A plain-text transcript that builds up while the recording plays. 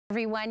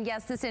Everyone,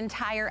 yes, this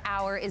entire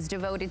hour is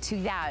devoted to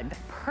that,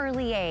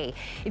 Perlier.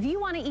 If you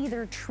want to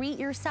either treat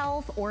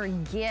yourself or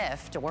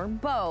gift or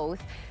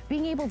both,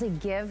 being able to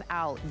give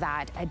out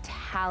that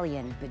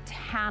Italian,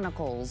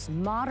 botanicals,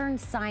 modern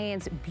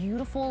science,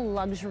 beautiful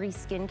luxury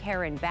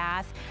skincare and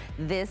bath,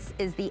 this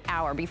is the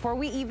hour. Before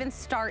we even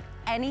start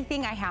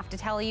anything, I have to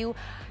tell you,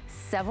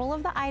 several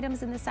of the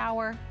items in this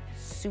hour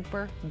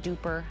super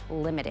duper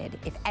limited.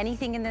 If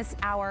anything in this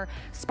hour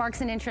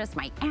sparks an interest,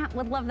 my aunt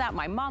would love that,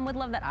 my mom would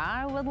love that,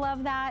 I would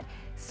love that.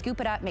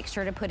 Scoop it up, make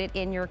sure to put it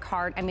in your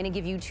cart. I'm gonna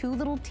give you two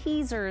little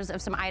teasers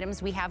of some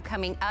items we have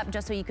coming up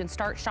just so you can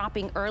start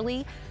shopping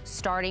early,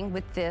 starting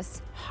with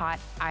this hot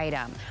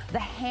item. The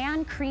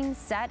hand cream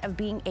set of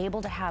being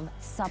able to have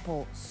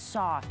supple,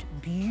 soft,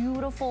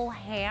 beautiful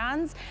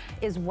hands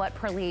is what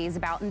Perlier is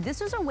about. And this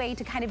is a way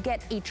to kind of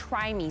get a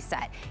try me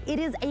set. It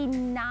is a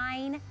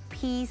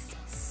 9-piece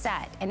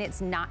set, and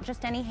it's not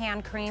just any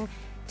hand cream.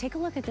 Take a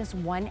look at this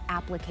one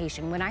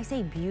application. When I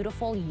say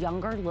beautiful,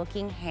 younger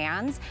looking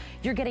hands,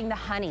 you're getting the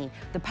honey,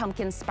 the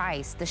pumpkin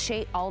spice, the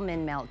shea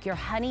almond milk, your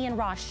honey and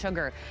raw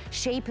sugar,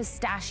 shea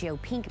pistachio,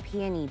 pink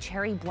peony,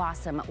 cherry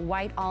blossom,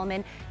 white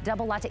almond,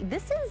 double latte.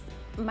 This is,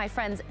 my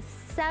friends,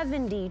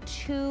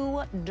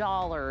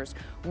 $72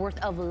 worth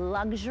of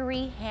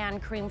luxury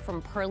hand cream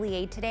from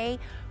Perlier today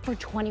for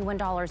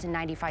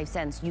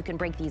 $21.95. You can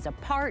break these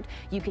apart.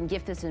 You can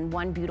gift this in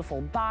one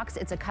beautiful box.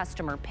 It's a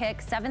customer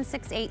pick.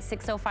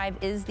 768605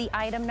 is the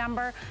item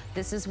number.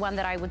 This is one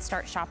that I would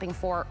start shopping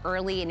for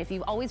early. And if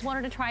you've always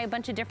wanted to try a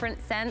bunch of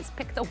different scents,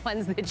 pick the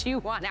ones that you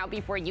want out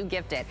before you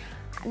gift it.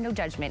 No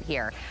judgment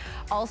here.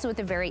 Also at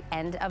the very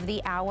end of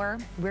the hour,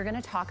 we're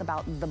gonna talk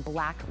about the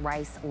black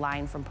rice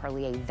line from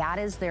Perlier. That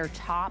is their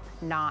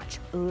top-notch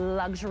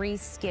luxury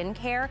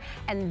skincare,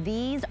 and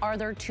these are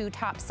their two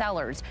top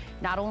sellers.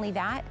 Not only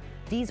that,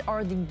 these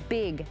are the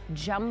big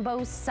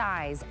jumbo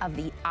size of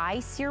the eye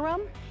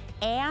serum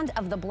and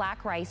of the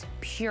black rice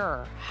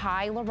pure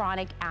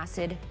hyaluronic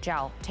acid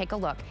gel. Take a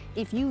look.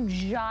 If you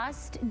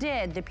just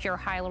did the pure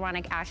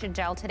hyaluronic acid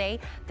gel today,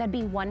 that'd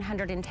be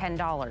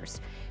 $110.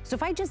 So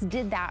if I just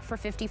did that for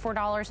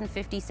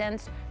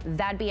 $54.50,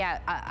 that'd be a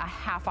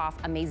half off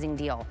amazing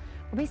deal.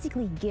 We're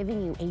basically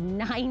giving you a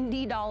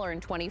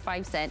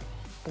 $90.25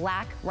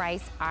 black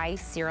rice eye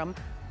serum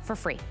for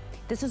free.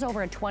 This is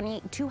over a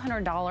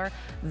 $200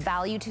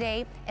 value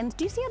today. And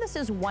do you see how this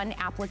is one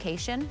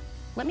application?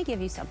 Let me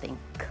give you something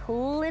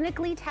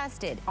clinically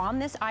tested on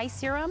this eye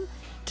serum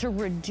to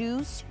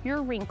reduce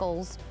your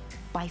wrinkles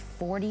by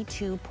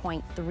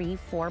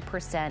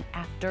 42.34%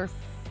 after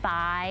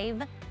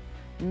 5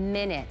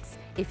 minutes.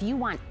 If you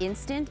want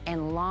instant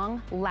and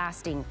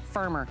long-lasting,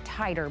 firmer,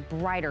 tighter,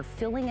 brighter,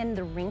 filling in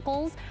the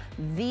wrinkles,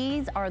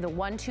 these are the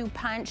 1-2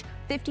 punch,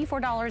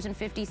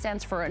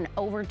 $54.50 for an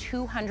over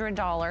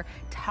 $200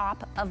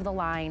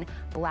 top-of-the-line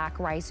black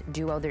rice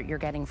duo that you're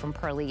getting from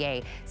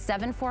Perlier.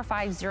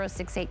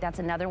 745068, that's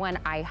another one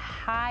I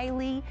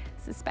highly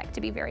suspect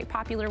to be very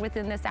popular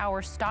within this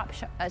hour. Start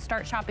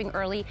shopping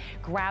early,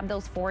 grab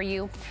those for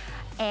you.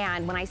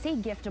 And when I say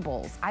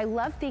giftables, I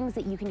love things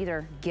that you can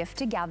either gift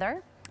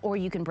together, or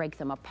you can break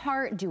them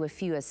apart, do a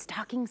few as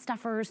stocking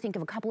stuffers, think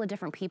of a couple of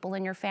different people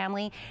in your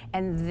family,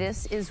 and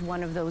this is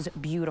one of those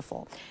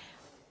beautiful.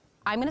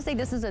 I'm gonna say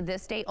this is a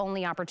this day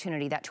only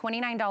opportunity. That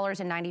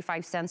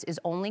 $29.95 is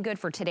only good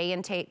for today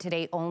and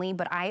today only,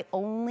 but I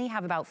only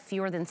have about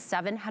fewer than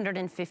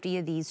 750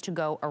 of these to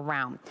go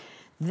around.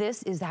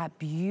 This is that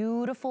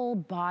beautiful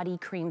body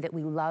cream that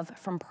we love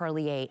from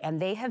Perlier,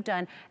 and they have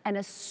done an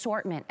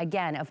assortment,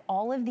 again, of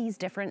all of these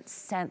different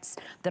scents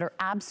that are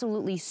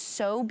absolutely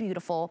so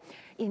beautiful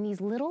in these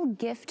little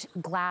gift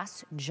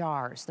glass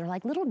jars. They're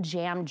like little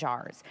jam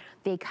jars.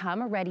 They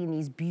come already in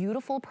these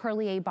beautiful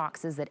Perlier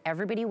boxes that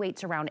everybody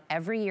waits around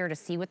every year to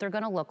see what they're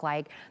gonna look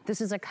like. This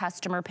is a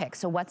customer pick,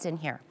 so what's in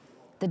here?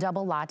 The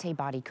double latte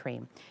body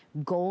cream,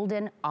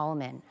 golden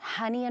almond,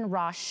 honey and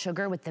raw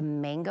sugar with the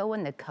mango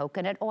and the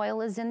coconut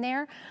oil is in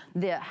there.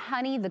 The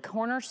honey, the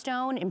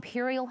cornerstone,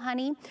 imperial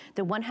honey,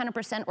 the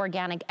 100%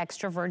 organic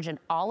extra virgin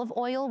olive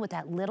oil with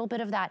that little bit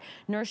of that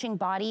nourishing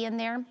body in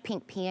there,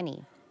 pink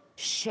peony.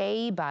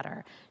 Shea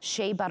butter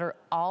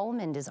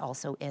almond is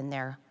also in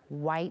there.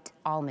 White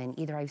almond.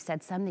 Either I've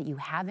said some that you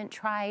haven't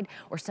tried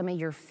or some of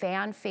your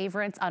fan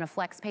favorites on a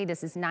flex pay.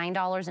 This is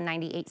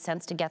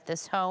 $9.98 to get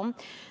this home.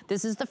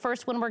 This is the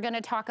first one we're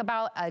gonna talk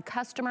about, a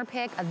customer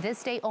pick, a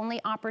this day only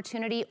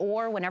opportunity,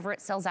 or whenever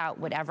it sells out,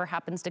 whatever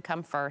happens to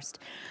come first.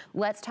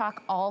 Let's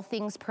talk all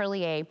things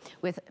Perlier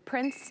with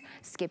Prince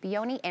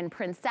Scipione and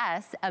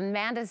Princess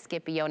Amanda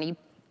Scipione.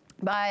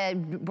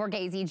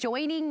 Borghese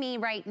joining me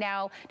right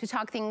now to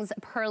talk things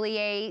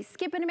Perlier.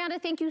 Skip and Amanda,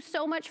 thank you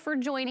so much for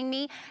joining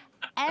me.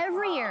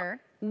 Every year,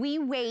 we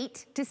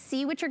wait to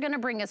see what you're gonna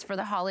bring us for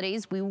the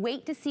holidays. We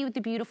wait to see what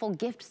the beautiful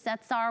gift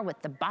sets are,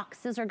 what the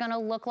boxes are gonna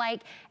look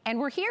like, and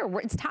we're here,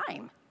 it's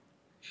time.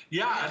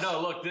 Yeah,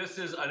 no, look, this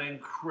is an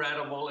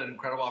incredible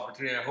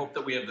opportunity. I hope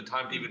that we have the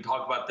time to even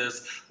talk about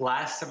this.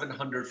 Last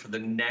 700 for the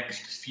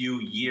next few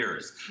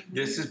years.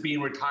 This is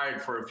being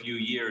retired for a few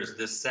years,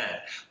 this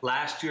set.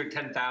 Last year,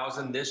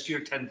 10,000. This year,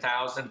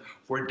 10,000.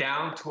 We're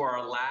down to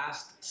our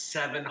last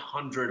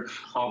 700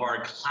 of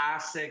our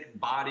classic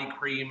body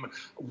cream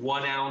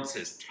 1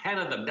 ounces. 10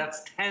 of them,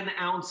 that's 10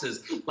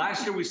 ounces.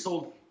 Last year, we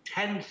sold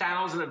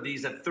 10,000 of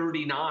these at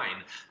 $39.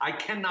 I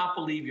cannot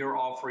believe you're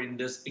offering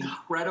this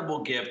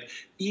incredible gift.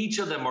 Each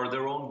of them are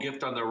their own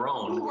gift on their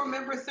own. Well,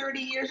 remember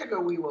 30 years ago,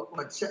 we were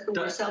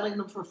selling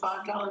them for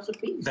 $5 a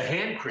piece. The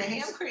hand creams. The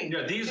hand creams.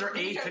 Yeah, these are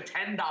 $8 to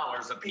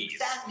 $10 a piece.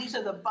 Exactly. These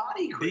are the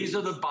body creams. These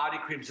are the body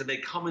creams, and they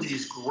come in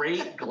these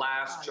great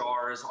glass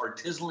jars,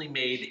 artisanally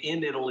made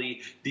in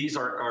Italy. These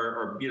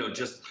are you know,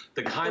 just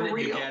the kind that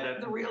you get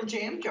at the real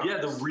jam jars. Yeah,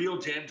 the real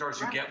jam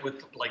jars you get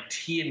with like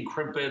tea and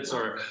crimpets,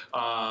 or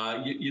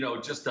you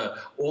know, just the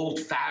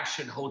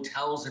old-fashioned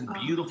hotels and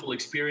beautiful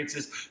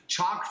experiences,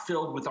 chock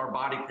filled with our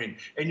body cream.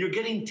 And you're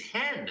getting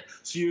 10.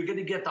 So you're going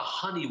to get the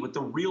honey with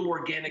the real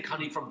organic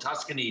honey from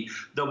Tuscany,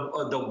 the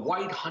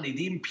white honey,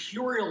 the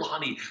imperial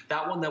honey,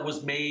 that one that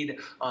was made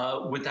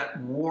with that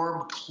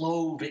warm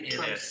clove in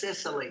from it.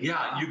 Sicily.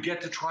 Yeah, you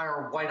get to try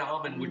our white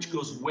almond, which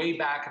goes way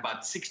back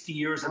about 60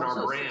 years in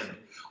our brand. Sicily.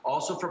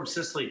 Also from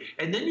Sicily.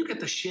 And then you get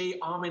the shea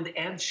almond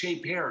and shea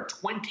pear,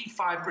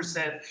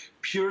 25%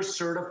 pure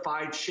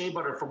certified shea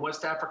butter from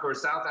West Africa or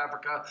South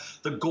Africa.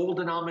 The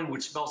golden almond,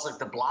 which smells like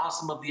the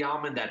blossom of the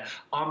almond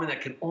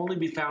that can only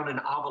be found in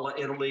Avila,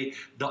 Italy.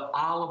 The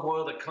olive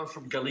oil that comes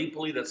from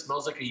Gallipoli that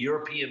smells like a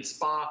European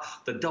spa.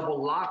 The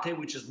double latte,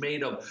 which is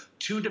made of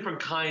 2 different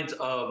kinds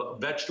of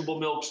vegetable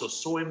milk, so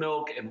soy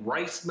milk and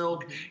rice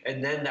milk,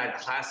 and then that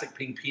classic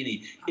pink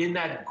peony in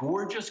that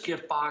gorgeous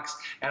gift box.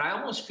 And I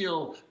almost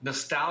feel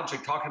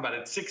nostalgic talking about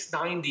it.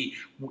 $6.90.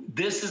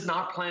 This is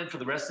not planned for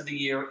the rest of the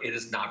year. It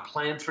is not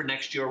planned for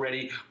next year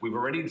already. We've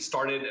already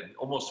started and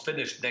almost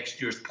finished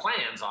next year's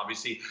plans,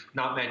 obviously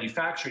not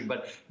manufacturing,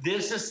 but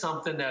this is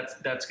something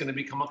that's going to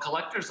become a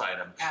collector's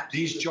item. Absolutely.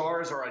 These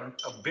jars are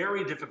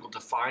very difficult to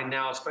find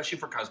now, especially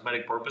for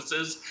cosmetic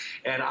purposes.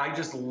 And I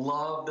just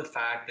love the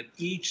fact that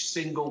each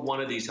single one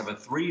of these have a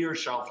 3-year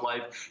shelf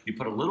life. You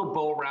put a little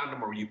bow around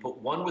them, or you put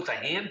one with a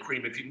hand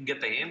cream. If you can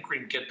get the hand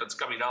cream kit that's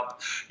coming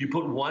up, you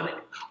put one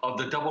of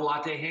the double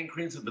latte hand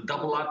creams in the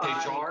double latte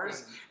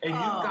jars, and you've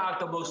got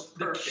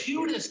the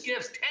cutest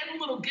gifts, 10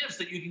 little gifts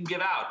that you can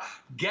give out.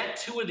 Get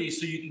 2 of these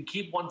so you can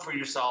keep one for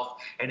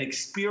yourself and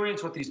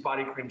experience what these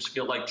body creams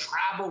feel like.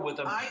 Travel with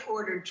them. I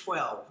ordered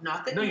 12.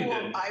 Not that you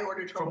didn't. I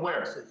ordered 12 From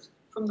where? ounces.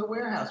 From the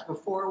warehouse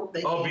before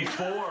they came.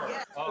 Before?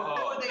 Yes,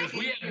 because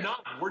we have none.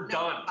 We're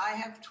done. I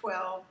have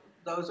 12.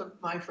 Those are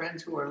my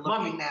friends who are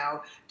looking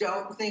now.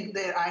 Don't think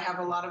that I have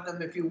a lot of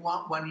them. If you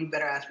want one, you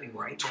better ask me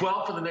right now.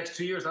 12 for the next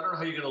 2 years. I don't know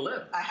how you're going to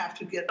live. I have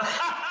to get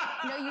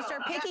No, you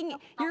start picking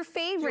your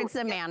favorites,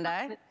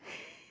 Amanda.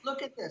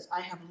 Look at this.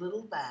 I have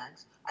little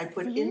bags. I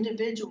put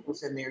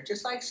individuals in there,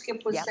 just like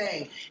Skip was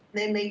saying.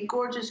 They make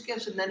gorgeous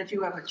gifts, and then if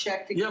you have a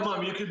check to give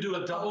Mom, you could do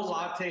a double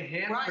latte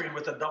hand cream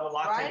with a double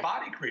latte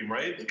body cream,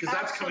 right? Because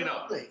that's coming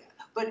up.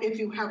 But if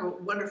you have a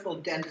wonderful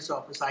dentist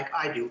office like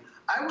I do,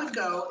 I would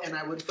go and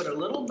I would put a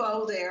little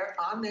bow there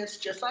on this,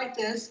 just like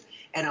this,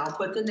 and I'll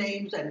put the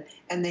names,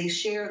 and they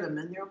share them,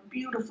 and they're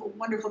beautiful,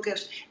 wonderful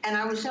gifts. And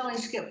I was telling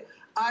Skip,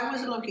 I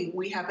was looking,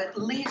 we have at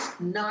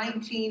least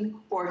 19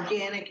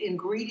 organic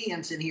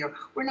ingredients in here.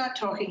 We're not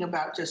talking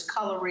about just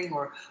coloring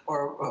or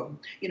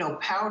you know,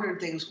 powdered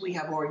things. We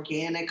have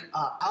organic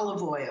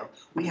olive oil.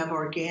 We have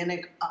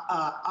organic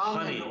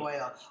almond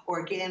oil,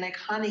 organic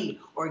honey,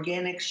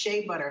 organic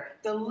shea butter.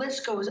 The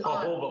list goes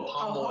on. Jojoba,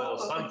 palm oil,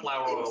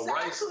 sunflower oil,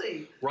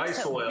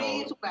 rice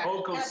oil,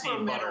 cocoa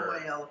seed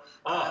butter. Oil,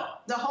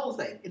 the whole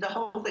thing. The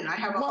whole thing. I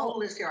have a whole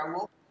list here. I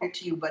won't give it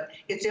to you, but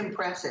it's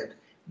impressive.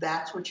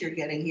 That's what you're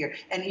getting here.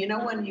 And you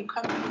know, when you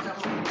come to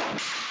someone,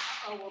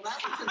 oh, well, that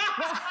was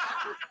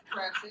impressive.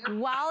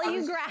 While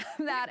you grab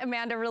that,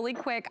 Amanda, really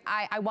quick,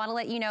 I want to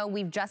let you know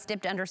we've just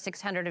dipped under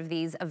 600 of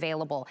these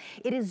available.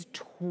 It is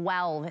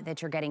 12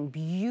 that you're getting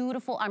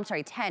beautiful, I'm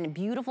sorry, 10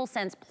 beautiful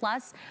scents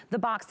plus the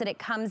box that it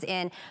comes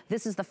in.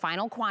 This is the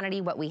final quantity.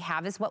 What we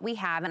have is what we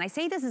have. And I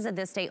say this is a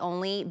this day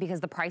only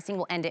because the pricing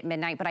will end at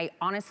midnight, but I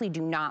honestly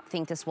do not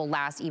think this will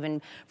last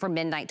even for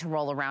midnight to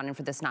roll around and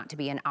for this not to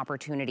be an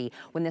opportunity.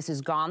 When this is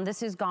gone,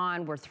 this is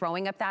gone. We're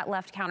throwing up that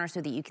left counter so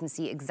that you can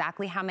see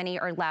exactly how many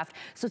are left.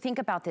 So think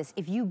about this.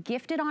 If you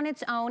gift it on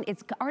its own,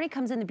 it already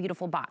comes in the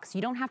beautiful box.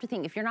 You don't have to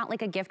think, if you're not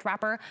like a gift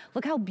wrapper,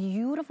 look how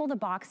beautiful the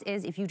box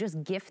is. If you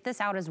just gift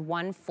this out as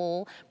one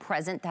full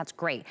present, that's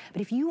great.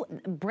 But if you,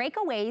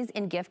 breakaways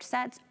in gift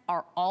sets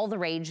are all the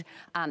rage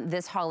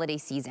this holiday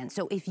season.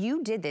 So if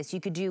you did this, you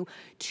could do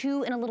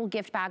 2 in a little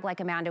gift bag like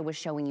Amanda was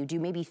showing you.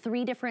 Do maybe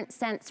 3 different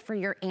scents for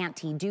your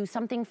auntie. Do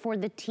something for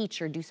the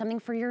teacher. Do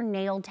something for your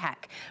nail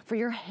tech, for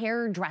your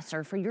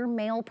hairdresser, for your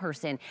mail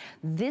person.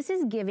 This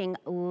is giving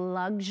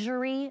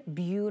luxury,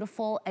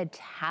 beautiful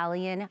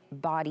Italian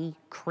body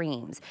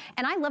creams.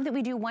 And I love that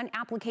we do one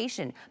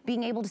application,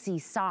 being able to see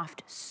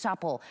soft,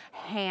 supple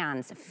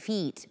hands,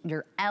 feet,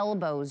 your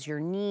elbows, your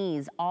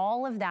knees,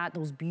 all of that,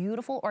 those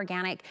beautiful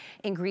organic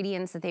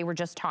ingredients that they were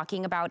just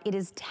talking about. It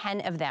is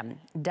 10 of them.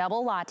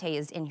 Double latte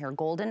is in here,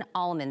 golden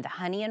almond, the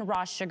honey and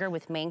raw sugar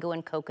with mango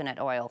and coconut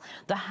oil,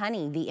 the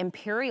honey, the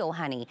imperial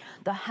honey,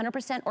 the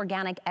 100%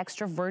 organic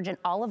extra virgin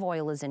olive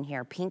oil is in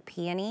here, pink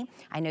peony.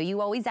 I know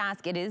you always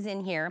ask, it is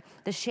in here.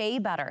 The shea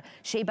butter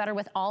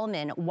with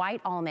almond,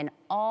 white almond,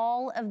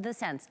 all of the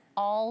scents,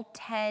 all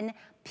 10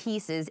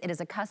 pieces. It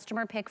is a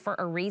customer pick for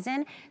a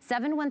reason.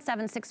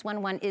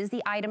 717611 is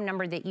the item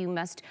number that you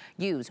must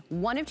use.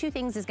 One of two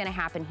things is gonna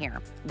happen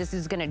here. This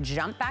is gonna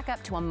jump back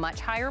up to a much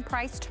higher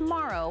price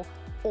tomorrow,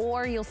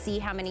 or you'll see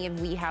how many of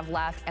we have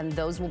left and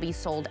those will be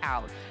sold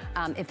out.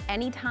 If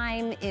any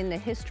time in the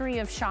history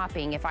of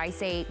shopping, if I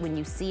say when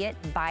you see it,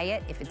 buy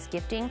it, if it's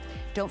gifting,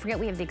 don't forget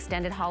we have the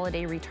extended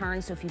holiday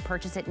return, so if you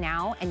purchase it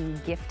now and you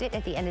gift it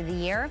at the end of the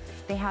year,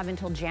 they have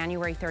until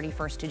January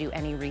 31st to do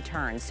any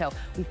returns. So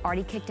we've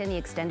already kicked in the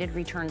extended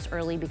returns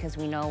early because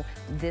we know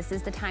this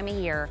is the time of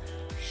year.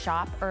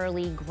 Shop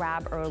early,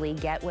 grab early,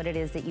 get what it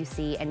is that you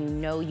see, and you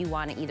know you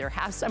want to either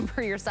have some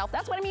for yourself.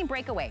 That's what I mean,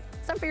 breakaway.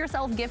 Some for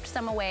yourself, gift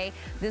some away.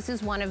 This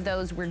is one of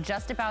those. We're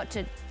just about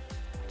to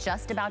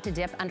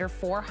dip under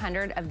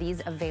 400 of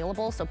these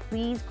available, so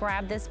please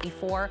grab this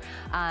before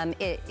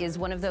it is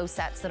one of those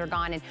sets that are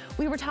gone. And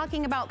we were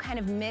talking about kind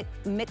of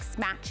mix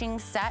matching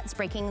sets,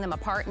 breaking them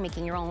apart and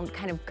making your own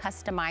kind of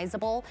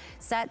customizable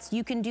sets.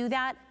 You can do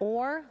that,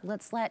 or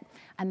let's let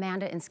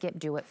Amanda and Skip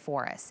do it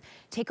for us.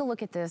 Take a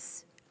look at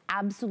this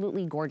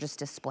absolutely gorgeous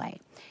display.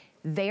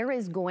 There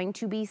is going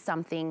to be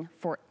something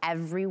for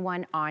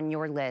everyone on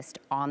your list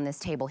on this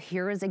table.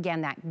 Here is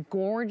again that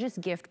gorgeous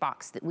gift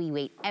box that we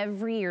wait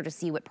every year to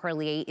see what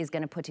Perlier is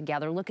gonna put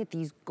together. Look at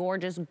these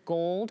gorgeous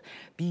gold,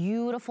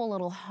 beautiful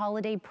little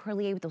holiday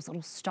Perlier with those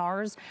little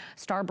stars,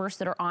 starbursts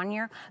that are on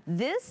here.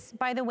 This,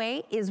 by the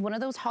way, is one of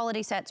those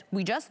holiday sets.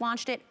 We just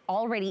launched it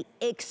already,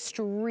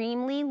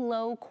 extremely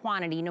low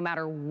quantity, no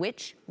matter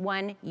which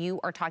one you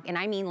are talking, and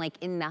I mean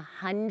like in the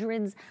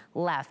hundreds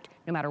left,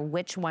 no matter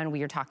which one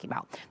we are talking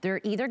about.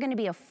 They're either gonna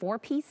be a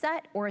 4-piece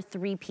set or a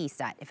 3-piece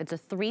set. If it's a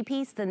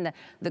 3-piece, then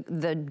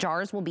the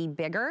jars will be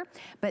bigger,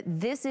 but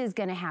this is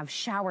gonna have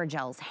shower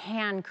gels,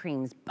 hand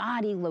creams,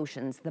 body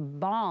lotions, the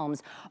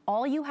balms.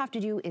 All you have to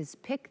do is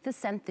pick the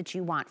scent that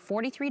you want.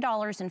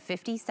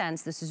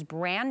 $43.50, this is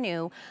brand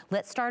new.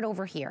 Let's start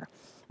over here.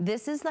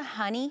 This is the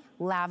honey,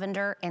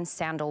 lavender, and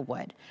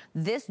sandalwood.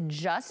 This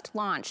just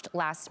launched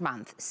last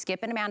month.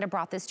 Skip and Amanda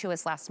brought this to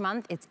us last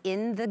month. It's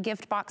in the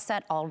gift box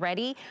set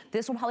already.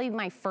 This will probably be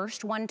my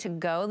first one to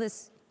go.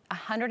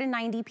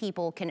 190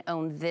 people can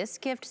own this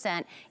gift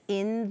set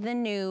in the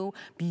new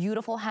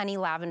beautiful honey,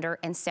 lavender,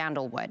 and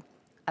sandalwood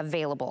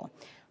available.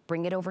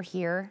 Bring it over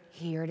here.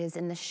 Here it is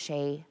in the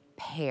shea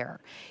pear.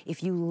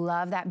 If you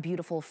love that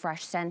beautiful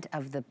fresh scent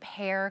of the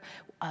pear,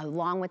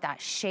 along with that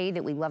shea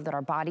that we love that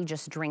our body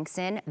just drinks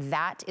in,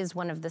 that is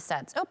one of the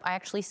sets. Oh, I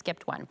actually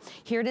skipped one.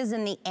 Here it is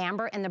in the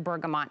amber and the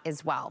bergamot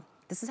as well.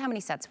 This is how many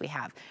sets we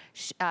have.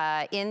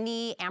 In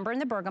the amber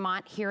and the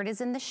bergamot, here it is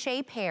in the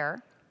shea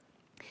pear.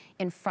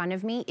 In front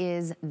of me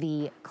is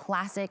the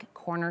classic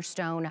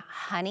cornerstone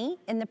honey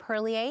in the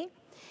Perlier.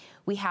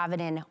 We have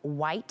it in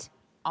white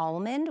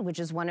almond, which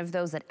is one of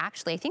those that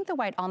actually, I think the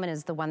white almond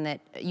is the one that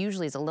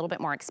usually is a little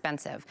bit more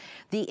expensive.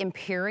 The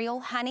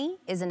imperial honey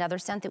is another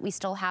scent that we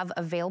still have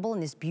available in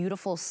this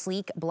beautiful,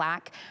 sleek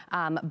black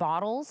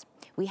bottles.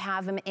 We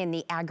have them in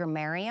the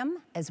agrumarium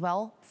as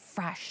well,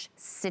 fresh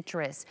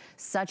citrus,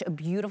 such a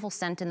beautiful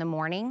scent in the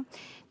morning.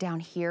 Down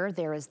here,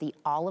 there is the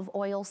olive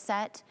oil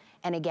set.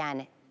 And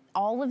again,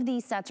 all of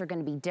these sets are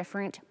gonna be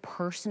different,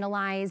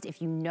 personalized.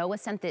 If you know a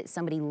scent that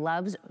somebody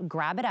loves,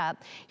 grab it up.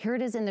 Here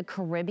it is in the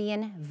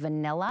Caribbean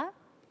vanilla.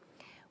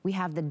 We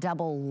have the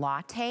double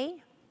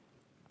latte.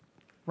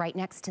 Right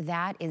next to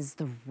that is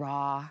the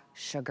raw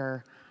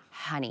sugar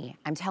honey.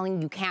 I'm telling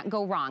you, you can't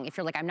go wrong. If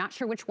you're like, I'm not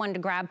sure which one to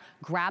grab,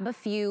 grab a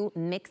few,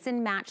 mix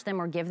and match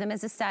them, or give them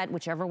as a set,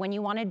 whichever one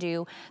you wanna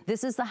do.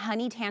 This is the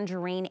honey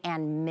tangerine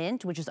and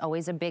mint, which is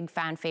always a big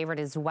fan favorite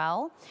as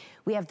well.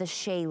 We have the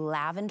shea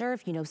lavender,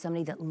 if you know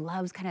somebody that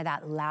loves kind of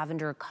that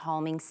lavender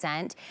calming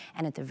scent.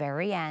 And at the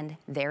very end,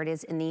 there it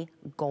is in the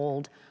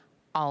gold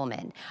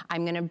almond.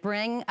 I'm gonna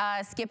bring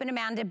Skip and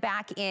Amanda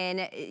back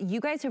in.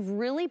 You guys have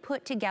really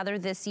put together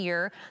this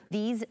year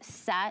these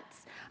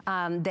sets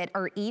that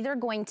are either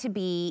going to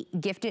be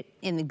gifted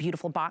in the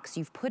beautiful box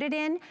you've put it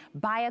in,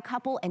 buy a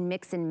couple and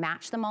mix and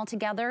match them all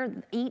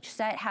together. Each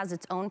set has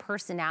its own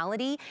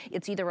personality.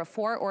 It's either a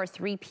 4 or a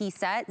 3-piece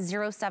set,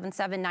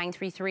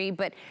 077933,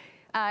 but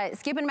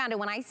Skip and Amanda,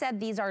 when I said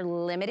these are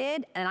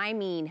limited, and I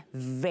mean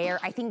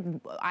I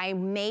think I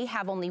may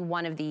have only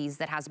one of these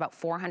that has about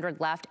 400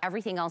 left.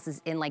 Everything else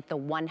is in like the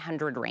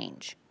 100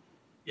 range.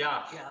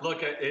 Yeah.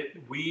 Look,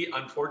 we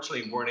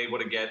unfortunately weren't able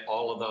to get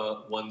all of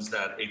the ones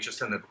that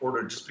HSN had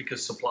ordered just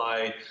because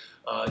supply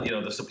you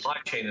know, the supply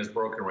chain is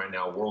broken right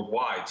now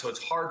worldwide. So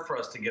it's hard for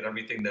us to get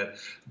everything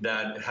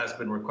that has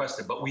been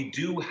requested. But we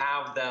do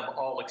have them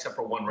all except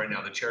for one right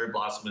now. The Cherry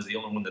Blossom is the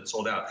only one that's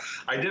sold out.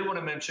 I did want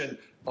to mention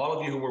all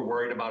of you who were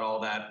worried about all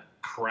that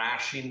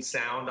crashing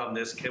sound on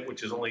this kit,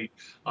 which is only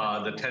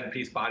the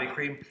 10-piece body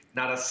cream.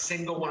 Not a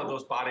single one of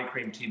those body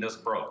cream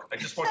Tinas broke. I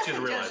just want you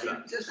to realize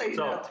that. Just so you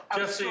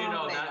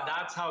know,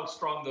 that's how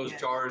strong those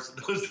jars,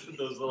 those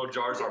little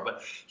jars are.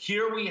 But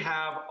here we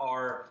have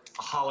our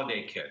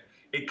holiday kit.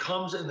 It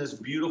comes in this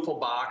beautiful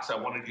box. I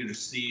wanted you to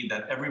see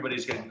that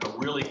everybody's getting a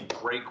really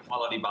great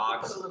quality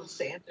box. Put a little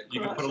Santa.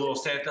 You can put a little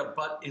Santa,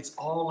 but it's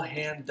all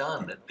hand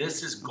done.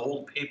 This is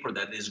gold paper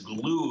that is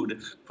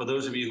glued. For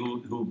those of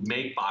you who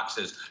make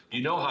boxes,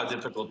 you know how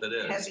difficult it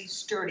is. Heavy,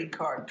 sturdy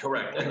card.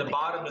 Correct. And the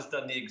bottom is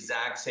done the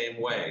exact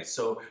same way.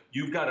 So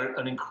you've got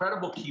an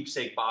incredible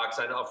keepsake box.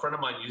 I know a friend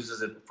of mine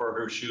uses it for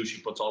her shoes. She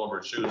puts all of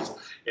her shoes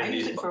in I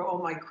use it for all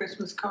my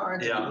Christmas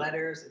cards and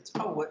letters. It's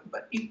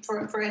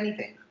for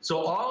anything. So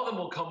all of them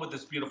will come with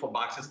this beautiful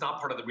box. It's not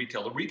part of the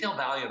retail. The retail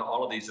value on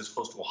all of these is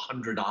close to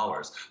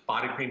 $100.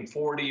 Body cream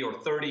 $40 or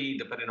 $30,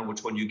 depending on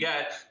which one you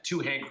get.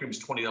 2 hand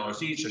creams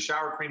 $20 each. A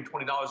shower cream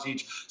 $20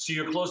 each. So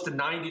you're close to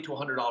 $90 to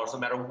 $100, no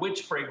matter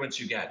which fragrance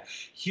you get.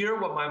 Here,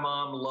 what my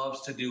mom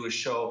loves to do is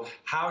show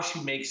how she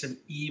makes them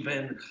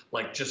even,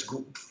 like just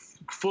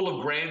full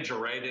of grandeur,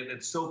 right? And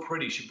it's so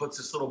pretty. She puts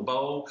this little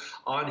bow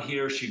on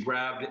here. She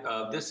grabbed,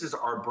 this is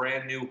our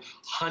brand new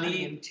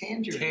honey and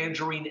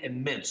tangerine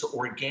and mint. So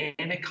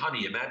organic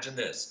honey, imagine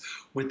this,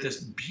 with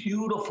this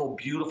beautiful,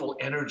 beautiful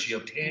energy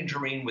of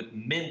tangerine with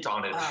mint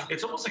on it.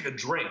 It's almost like a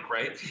drink,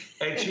 right?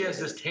 And she has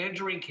this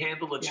tangerine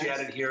candle that she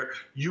added here.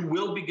 You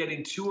will be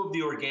getting 2 of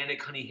the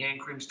organic honey hand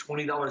creams,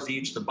 $20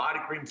 each. The body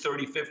cream,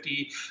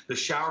 $30.50. The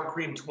shower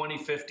cream,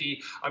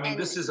 $20.50. I mean,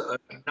 this is a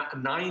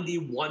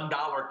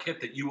 $91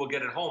 kit that you will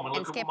get at home. And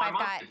look Skip, at what my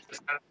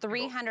I've got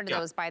 300 of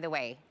those, by the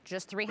way.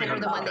 Just 300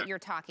 of the one that you're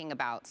talking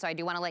about. So I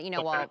do want to let you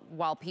know,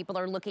 while people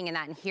are looking at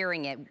that and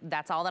hearing it,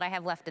 that's all that I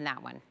have left in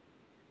that one.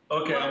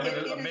 Okay, I'm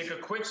going to make a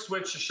quick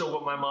switch to show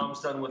what my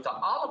mom's done with the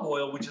olive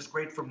oil, which is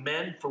great for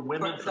men, for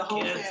women, for the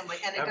whole kids, family.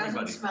 And it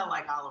everybody. doesn't smell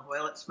like olive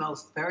oil. It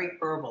smells very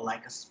herbal,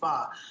 like a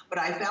spa. But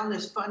I found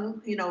this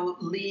fun, you know,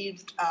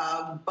 leaved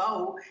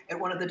bow at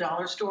one of the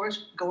dollar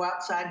stores. Go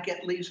outside,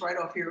 get leaves right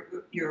off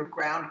your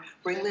ground.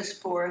 Bring this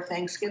for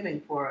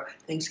Thanksgiving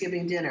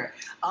dinner.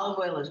 Olive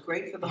oil is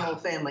great for the whole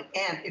family.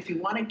 And if you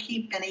want to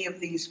keep any of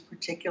these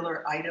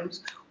particular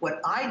items, what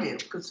I do,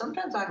 because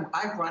sometimes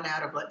I've run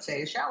out of, let's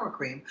say, a shower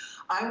cream,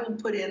 I will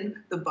put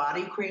in the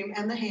body cream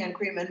and the hand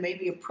cream and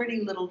maybe a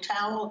pretty little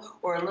towel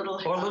or a little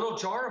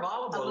jar of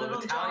olive oil,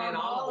 an Italian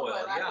olive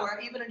oil, or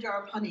even a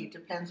jar of honey. It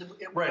depends. If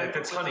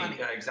it's honey.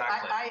 Yeah,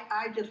 exactly.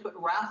 I just put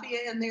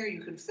raffia in there.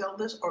 You can fill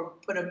this or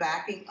put a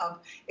backing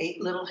of a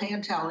little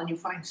hand towel, and you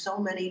find so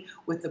many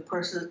with the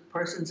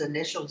person's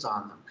initials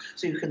on them.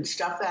 So you can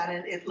stuff that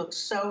in. It looks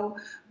so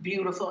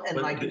beautiful,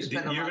 and like you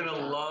spend a lot of time. You're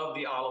going to love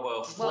the olive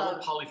oil, full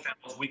of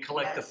polyphenols. We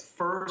collect the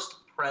first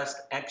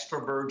pressed extra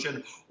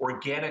virgin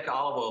organic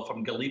olive oil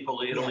from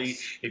Gallipoli, Italy.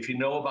 If you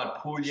know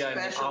about Puglia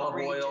and olive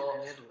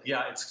oil,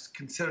 it's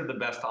considered the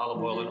best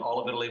olive oil in all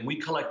of Italy. And we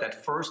collect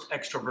that first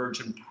extra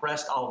virgin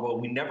pressed olive oil.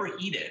 We never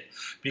heat it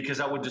because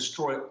that would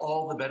destroy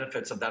all the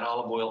benefits of that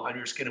olive oil on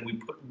your skin. And we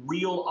put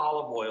real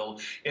olive oil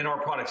in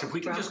our products. If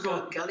we can just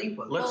go,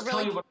 let's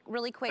tell you what.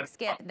 Really quick,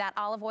 Skip, that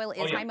olive oil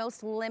is my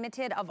most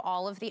limited of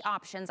all of the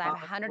options. I have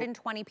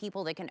 120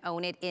 people that can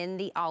own it in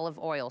the olive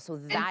oil. So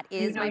that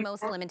is my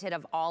most limited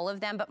of all of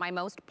them. But my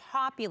most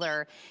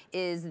popular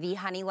is the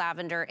honey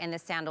lavender and the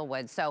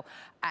sandalwood. So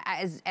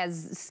as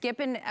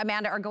Skip and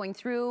Amanda are going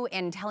through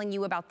and telling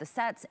you about the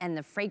sets and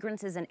the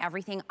fragrances and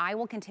everything, I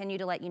will continue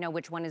to let you know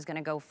which one is going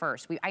to go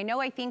first.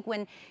 I think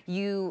when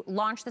you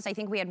launched this, I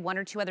think we had 1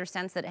 or 2 other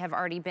scents that have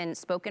already been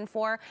spoken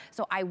for.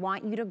 So I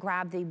want you to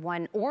grab the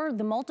one or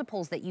the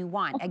multiples that you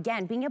want.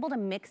 Again, being able to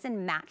mix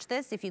and match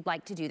this, if you'd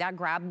like to do that,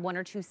 grab 1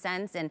 or 2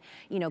 scents and,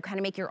 you know, kind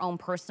of make your own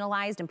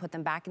personalized and put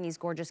them back in these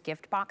gorgeous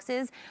gift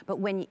boxes. But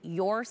when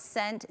your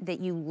scent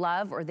that you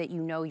love or that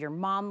you know your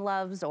mom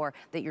loves or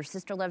that your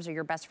sister loves or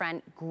your best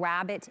friend,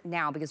 grab it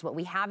now, because what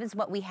we have is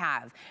what we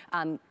have.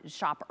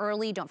 Shop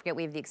early. Don't forget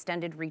we have the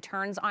extended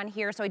returns on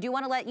here. So I do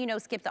want to let you know,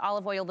 Skip, the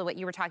olive oil, what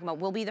you were talking about,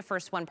 will be the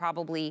first one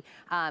probably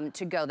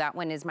to go. That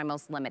one is my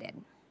most limited.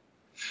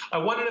 I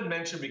wanted to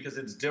mention, because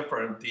it's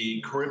different,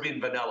 the Caribbean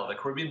Vanilla. The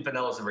Caribbean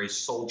Vanilla is a very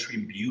sultry,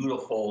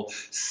 beautiful,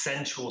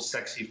 sensual,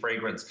 sexy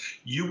fragrance.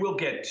 You will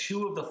get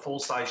 2 of the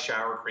full-size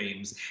shower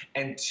creams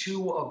and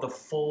 2 of the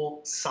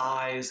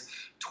full-size,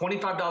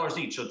 $25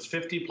 each, so it's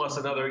 $50 plus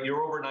another,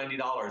 you're over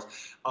 $90,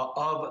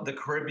 of the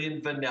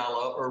Caribbean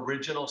Vanilla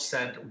original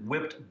scent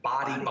whipped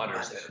body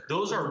butters.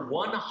 Those are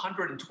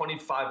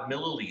 125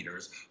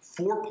 milliliters,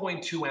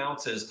 4.2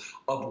 ounces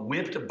of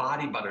whipped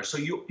body butter. So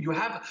you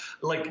have,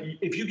 like,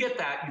 if you get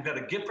that, you've got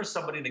a gift for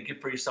somebody and a gift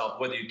for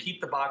yourself. Whether you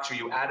keep the box or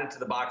you add it to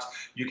the box,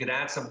 you can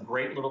add some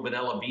great little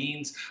vanilla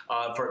beans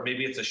for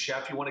maybe it's a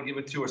chef you want to give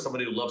it to or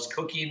somebody who loves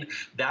cooking.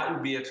 That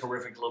would be a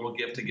terrific little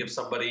gift to give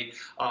somebody.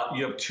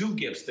 You have 2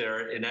 gifts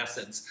there in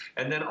essence.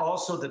 And then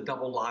also the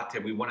double latte.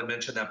 We want to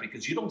mention that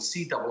because you don't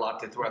see double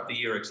latte throughout the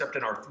year, except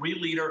in our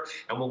 3-liter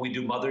and when we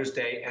do Mother's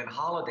Day and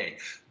holiday.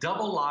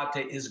 Double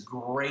latte is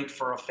great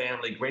for a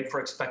family, great for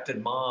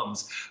expectant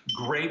moms,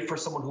 great for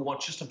someone who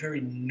wants just a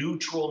very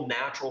neutral,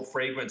 natural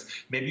fragrance.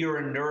 Maybe you're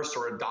a nurse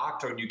or a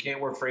doctor and you can't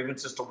wear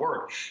fragrances to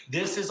work.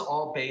 This is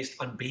all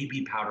based on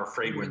baby powder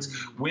fragrance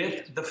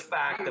with the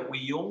fact that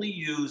we only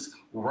use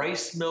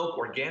rice milk,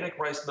 organic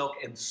rice milk,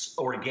 and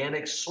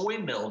organic soy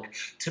milk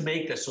to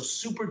make this. So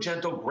super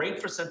gentle,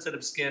 great for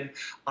sensitive skin.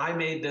 I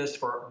made this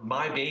for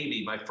my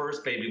baby, my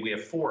first baby. We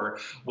have 4.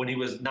 When he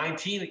was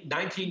 19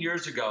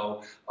 years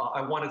ago,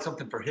 I wanted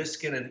something for his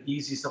skin and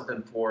easy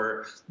something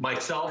for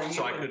myself,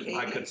 so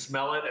I could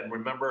smell it and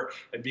remember,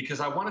 because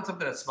I wanted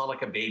something that smelled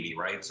like a baby,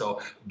 right?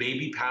 So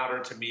baby powder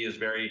to me is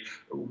very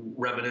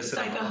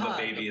reminiscent of a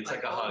baby. It's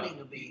like a hug.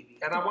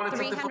 And I wanted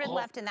 300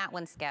 left in that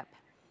one, Skip.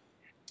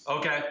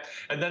 Okay,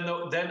 and then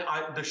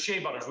the shea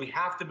butters. We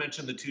have to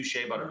mention the 2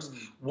 shea butters.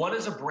 One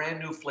is a brand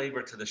new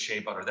flavor to the shea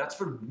butter. That's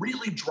for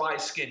really dry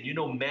skin. You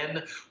know,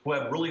 men who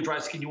have really dry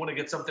skin, you want to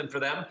get something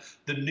for them.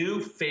 The new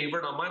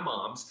favorite on my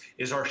mom's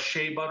is our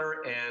shea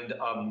butter and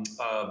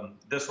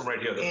this one right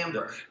here, the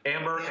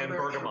amber and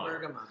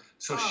bergamot.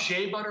 So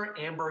shea butter,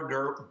 amber,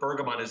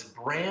 bergamot is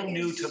brand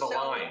new to the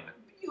line.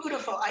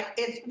 Beautiful.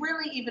 It's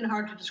really even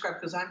hard to describe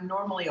because I'm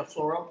normally a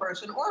floral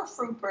person or a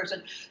fruit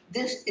person.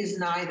 This is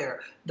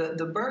neither.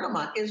 The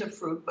bergamot is a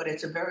fruit, but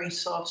it's a very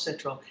soft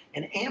citral.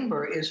 And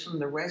amber is from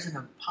the resin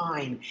of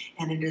pine.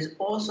 And it is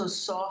also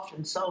soft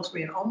and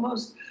sultry and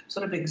almost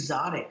sort of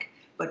exotic.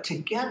 But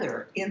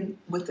together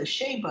with the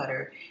shea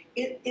butter,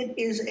 it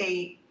is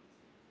a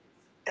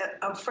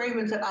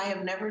fragrance that I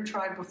have never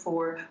tried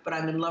before, but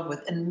I'm in love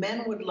with. And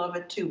men would love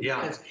it too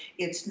because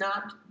it's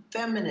not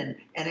feminine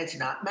and it's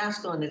not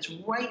masculine. It's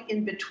right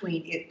in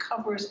between. It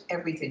covers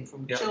everything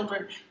from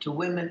children to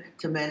women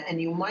to men. And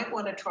you might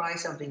want to try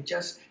something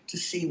just to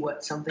see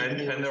what something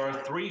new is. And there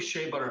are 3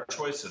 shea butter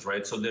choices,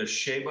 right? So there's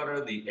shea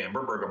butter, the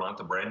amber bergamot,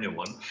 the brand new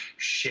one,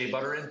 shea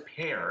butter and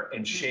pear,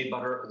 and shea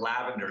butter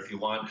lavender if you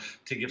want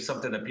to give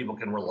something that people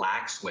can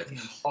relax with.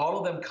 All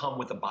of them come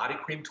with a body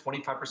cream,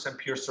 25%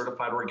 pure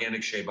certified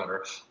organic shea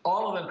butter.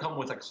 All of them come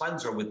with a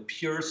cleanser with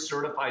pure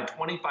certified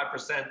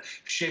 25%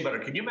 shea butter.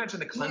 Can you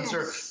imagine a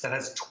cleanser that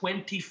has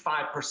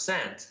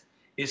 25%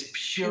 is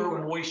pure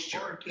moisture?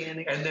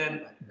 Organic. And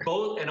then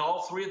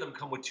all 3 of them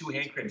come with 2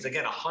 hand creams.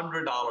 Again,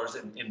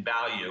 $100 in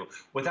value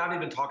without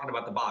even talking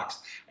about the box.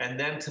 And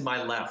then to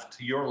my left,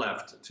 to your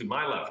left, to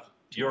my left,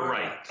 your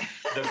right,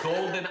 the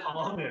golden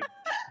almond.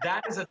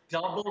 That is a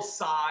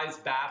double-size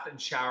bath and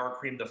shower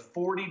cream. But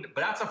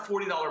that's a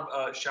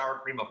 $40 shower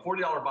cream, a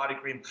 $40 body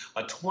cream,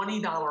 a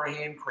 $20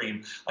 hand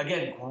cream.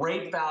 Again,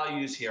 great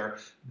values here.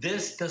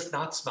 This does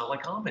not smell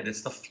like almond.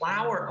 It's the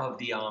flower of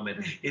the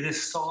almond. It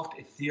is soft,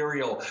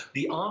 ethereal.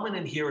 The almond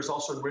in here is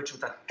also enriched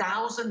with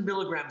 1,000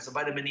 milligrams of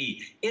vitamin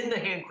E in the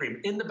hand cream,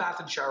 in the bath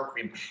and shower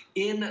cream,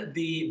 in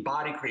the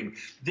body cream.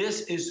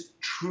 This is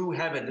true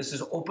heaven. This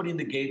is opening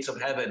the gates of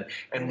heaven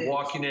and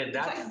walking in. It's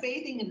like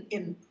bathing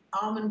in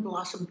almond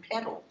blossom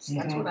petals.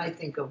 That's what I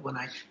think of when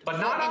I...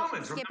 But not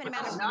almonds. Skip and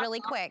Amanda, really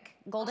quick.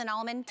 Golden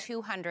almond,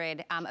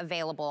 200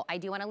 available. I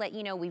do want to let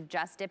you know we've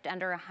just dipped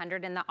under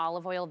 100 in the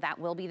olive oil. That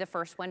will be the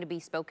first one to be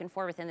spoken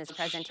for within this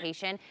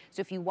presentation. So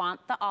if you want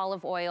the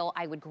olive oil,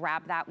 I would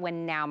grab that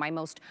one now. My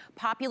most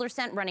popular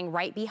scent running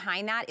right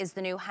behind that is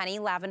the new honey,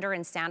 lavender,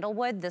 and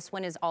sandalwood. This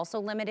one is also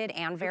limited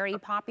and very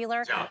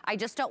popular. I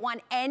just don't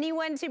want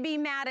anyone to be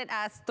mad at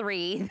us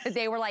 3.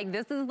 They were like,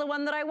 this is the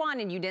one that I want,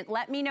 and you didn't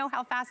let me know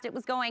how fast it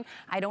was going.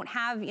 I don't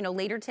have,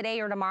 later today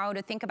or tomorrow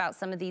to think about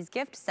some of these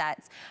gift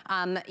sets.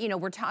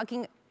 We're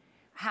talking,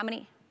 how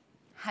many?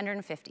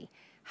 150.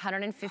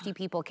 150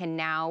 people can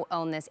now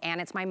own this, and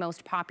it's my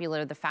most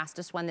popular, the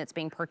fastest one that's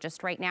being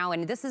purchased right now.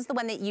 And this is the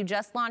one that you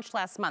just launched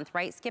last month,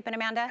 right, Skip and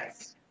Amanda?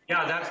 Yes.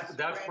 Yeah,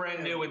 that's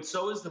brand new, and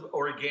so is the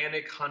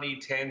organic honey,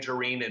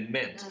 tangerine, and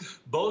mint.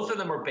 Both of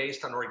them are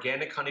based on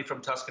organic honey from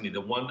Tuscany.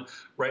 The one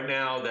right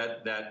now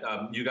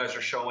that you guys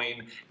are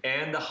showing,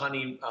 and the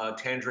honey,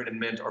 tangerine, and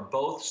mint are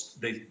both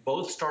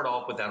start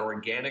off with that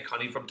organic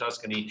honey from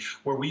Tuscany,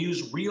 where we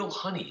use real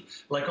honey,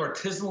 like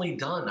artisanally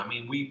done. I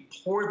mean, we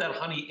pour that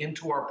honey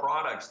into our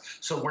products,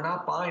 so we're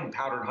not buying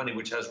powdered honey,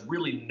 which has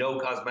really no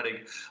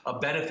cosmetic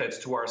benefits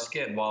to our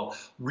skin, while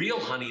real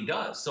honey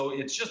does. So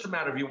it's just a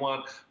matter of you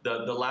want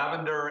the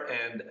lavender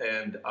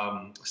and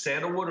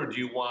sandalwood, or do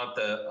you want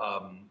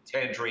the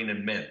tangerine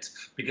and mint?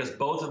 Because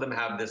both of them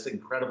have this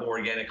incredible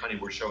organic honey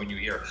we're showing you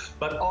here.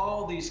 But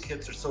all these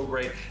kits are so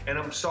great, and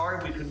I'm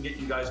sorry we couldn't get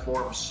you guys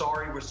more. I'm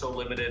sorry we're so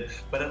limited,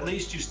 but at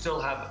least you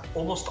still have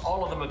almost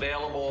all of them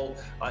available,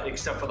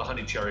 except for the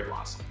honey cherry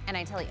blossom. And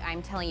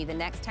I'm telling you, the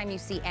next time you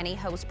see any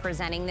host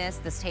presenting this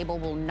table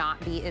will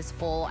not be as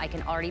full. I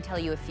can already tell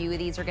you a few of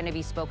these are going to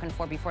be spoken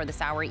for before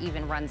this hour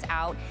even runs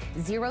out.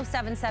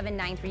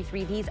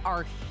 077933. These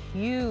are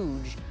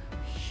huge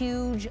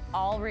huge,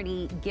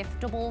 already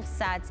giftable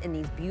sets in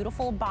these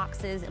beautiful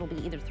boxes. It'll be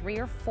either 3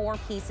 or 4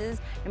 pieces,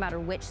 no matter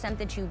which scent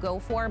that you go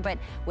for, but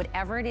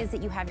whatever it is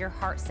that you have your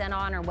heart set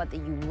on or what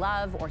that you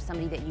love or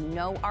somebody that you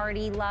know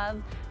already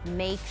love,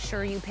 make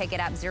sure you pick it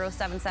up.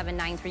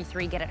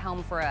 077933, get it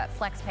home for a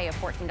flex pay of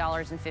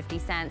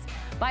 $14.50.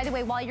 By the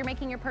way, while you're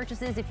making your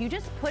purchases, if you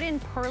just put in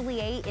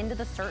Perlier into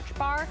the search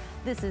bar,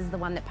 this is the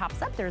one that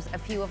pops up. There's a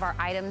few of our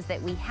items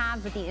that we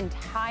have, but the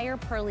entire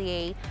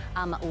Perlier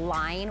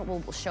line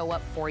will show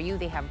up for you.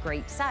 They have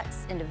great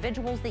sets,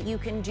 individuals that you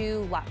can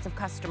do, lots of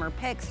customer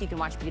picks. You can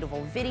watch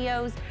beautiful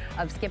videos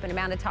of Skip and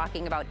Amanda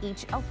talking about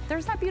each. Oh,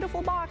 there's that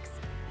beautiful box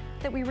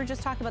that we were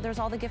just talking about. There's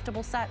all the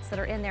giftable sets that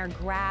are in there.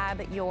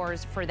 Grab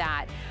yours for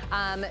that.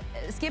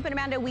 Skip and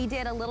Amanda, we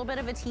did a little bit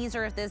of a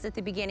teaser of this at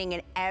the beginning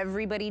and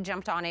everybody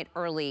jumped on it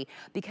early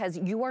because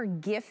you are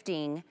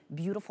gifting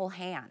beautiful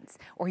hands,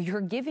 or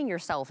you're giving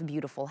yourself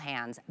beautiful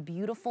hands,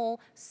 beautiful,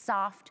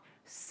 soft,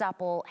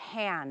 supple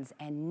hands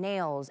and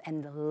nails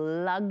and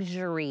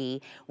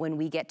luxury when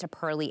we get to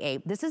Perlier.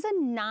 This is a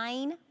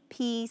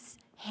 9-piece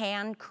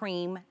hand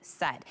cream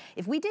set.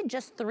 If we did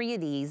just 3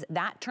 of these,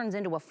 that turns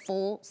into a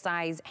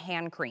full-size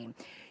hand cream.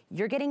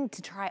 You're getting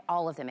to try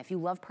all of them. If you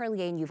love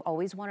Perlier and you've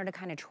always wanted to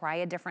kind of try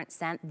a different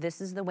scent,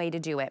 this is the way to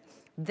do it.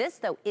 This,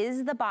 though,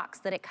 is the box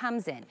that it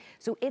comes in.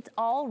 So it's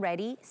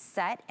already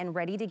set and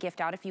ready to gift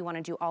out if you want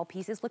to do all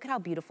pieces. Look at how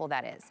beautiful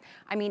that is.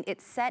 I mean,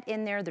 it's set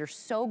in there. They're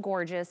so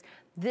gorgeous.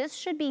 This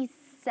should be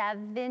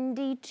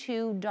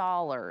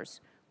 $72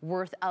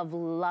 worth of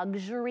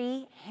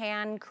luxury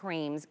hand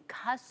creams,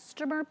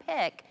 customer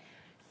pick,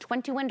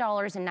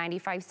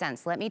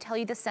 $21.95. Let me tell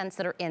you the scents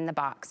that are in the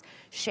box.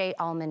 Shea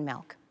almond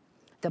milk.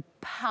 The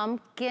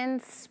pumpkin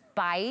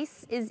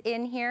spice is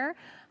in here.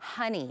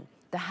 Honey,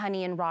 the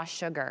honey and raw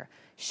sugar.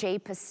 Shea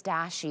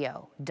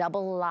pistachio,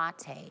 double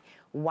latte,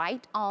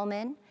 white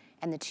almond,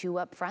 and the 2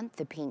 up front,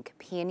 the pink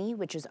peony,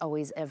 which is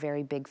always a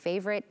very big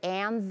favorite,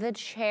 and the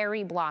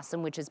cherry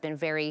blossom, which has been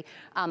very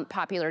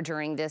popular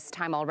during this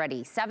time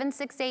already.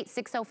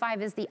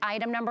 768-605 is the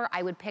item number.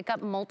 I would pick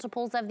up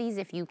multiples of these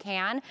if you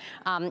can.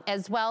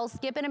 As well,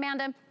 Skip and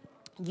Amanda,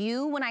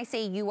 when I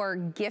say you are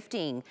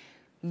gifting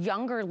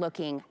younger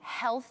looking,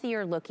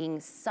 healthier looking,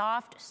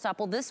 soft,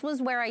 supple. This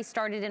was where I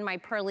started in my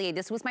Perlier.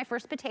 This was my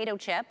first potato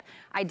chip.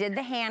 I did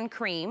the hand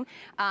cream.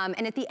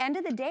 And at the end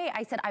of the day,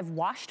 I said, I've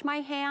washed my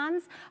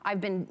hands. I've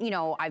been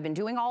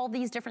doing all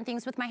these different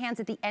things with my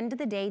hands. At the end of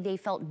the day, they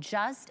felt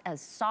just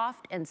as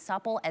soft and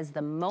supple as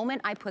the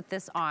moment I put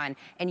this on.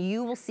 And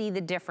you will see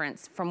the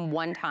difference from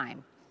one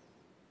time.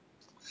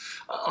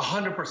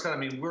 100%. I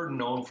mean, we're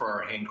known for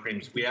our hand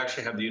creams. We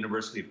actually have the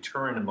University of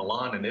Turin in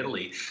Milan in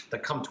Italy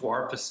that come to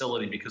our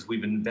facility because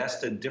we've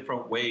invested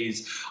different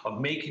ways of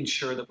making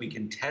sure that we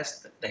can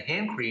test the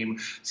hand cream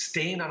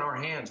staying on our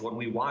hands when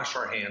we wash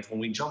our hands,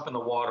 when we jump in the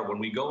water, when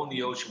we go in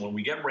the ocean, when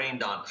we get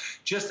rained on,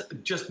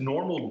 just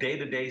normal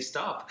day-to-day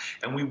stuff.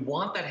 And we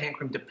want that hand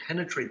cream to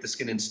penetrate the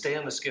skin and stay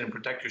on the skin and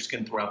protect your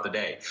skin throughout the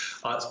day,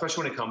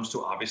 especially when it comes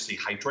to, obviously,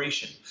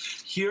 hydration.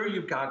 Here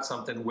you've got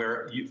something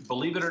where, you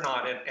believe it or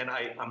not, and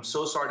I'm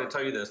so sorry to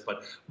tell you this,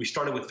 but we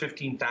started with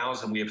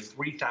 15,000. We have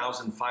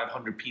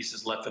 3,500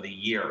 pieces left for the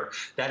year.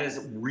 That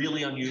is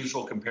really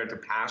unusual compared to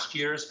past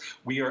years.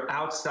 We are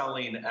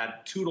outselling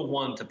at 2 to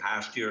 1 to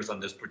past years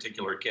on this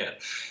particular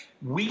kit.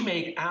 We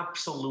make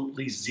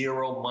absolutely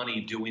zero money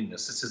doing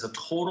this. This is a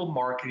total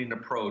marketing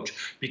approach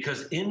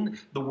because in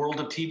the world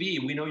of TV,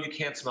 we know you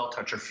can't smell,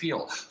 touch, or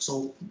feel.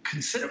 So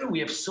considering we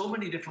have so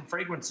many different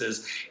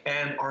fragrances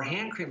and our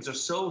hand creams are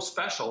so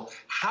special,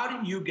 how do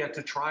you get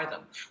to try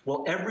them?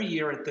 Well, every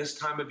year at this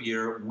time of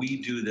year,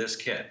 we do this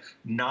kit.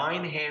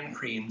 9 hand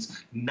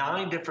creams,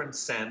 9 different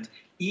scents.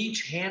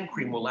 Each hand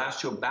cream will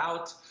last you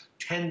about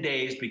 10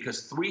 days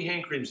because 3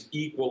 hand creams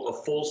equal a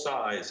full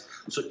size.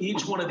 So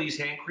each one of these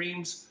hand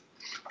creams,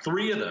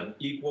 3 of them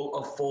equal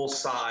a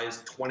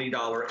full-size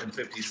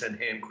 $20.50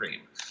 hand cream,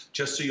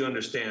 just so you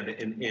understand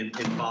in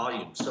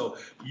volume. So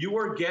you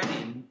are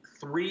getting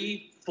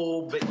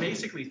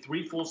basically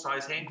 3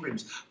 full-size hand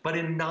creams, but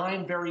in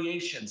 9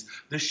 variations.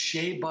 The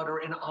shea butter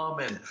and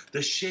almond,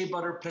 the shea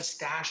butter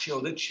pistachio,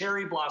 the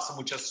cherry blossom,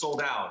 which has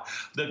sold out,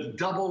 the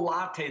double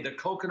latte, the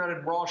coconut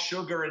and raw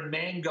sugar and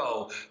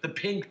mango, the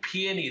pink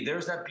peony,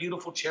 there's that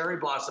beautiful cherry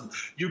blossom.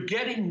 You're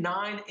getting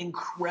 9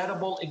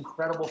 incredible,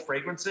 incredible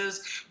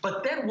fragrances,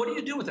 but then what do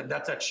you do with them?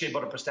 That's that shea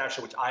butter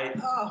pistachio, which I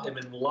am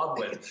in love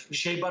with.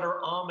 Shea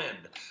butter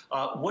almond.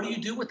 What do you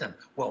do with them?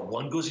 Well,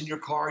 one goes in your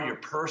car, your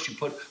purse, you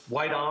put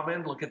white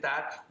almond, look at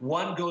that.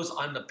 One goes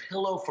on the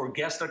pillow for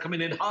guests that are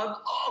coming in.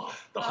 Oh,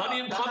 the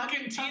honey and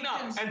pumpkin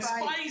Tina and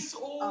spice.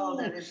 Oh,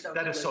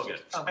 that is so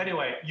good.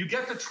 Anyway, you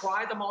get to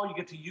try them all. You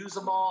get to use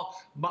them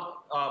all.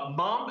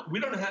 Mom, we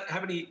don't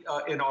have any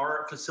in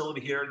our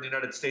facility here in the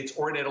United States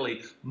or in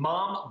Italy.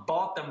 Mom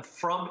bought them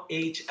from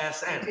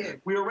HSN.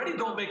 We already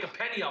don't make a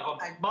penny of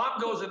them. Mom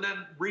goes and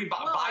then buys them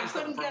from you guys. I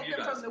couldn't get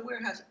them from the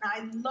warehouse.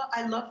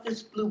 I love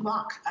this blue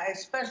box. I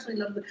especially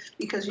love it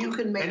because you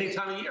can make any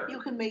time of year. You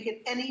can make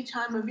it any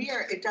time of year.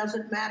 share. It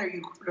doesn't matter.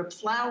 You can put a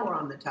flower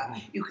on the top.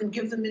 You can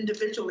give them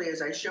individually,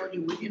 as I showed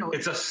you. You know,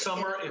 it's a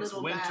summer, it's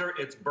winter,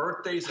 it's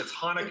birthdays, it's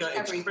Hanukkah,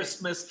 it's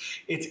Christmas,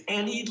 it's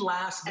any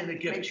last minute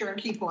gift. Make sure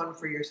and keep one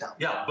for yourself.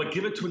 Yeah, but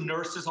give it to a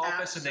nurse's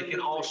office and they can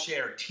all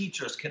share.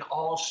 Teachers can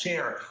all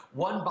share.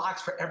 One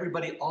box for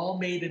everybody, all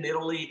made in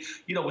Italy.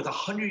 You know, with a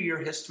 100-year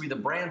history, the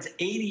brand's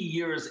 80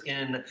 years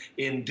in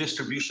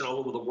distribution all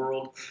over the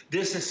world.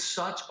 This is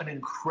such an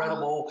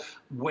incredible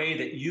way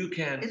that you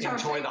can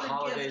enjoy the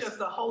holidays. Gift of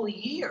the whole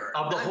year.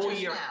 Of the whole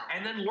year.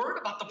 And then learn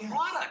about the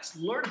products.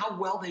 Learn how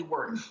well they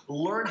work.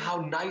 Learn how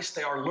nice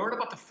they are. Learn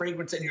about the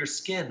fragrance in your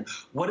skin.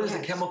 What is the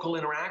chemical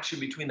interaction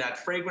between that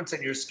fragrance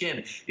and your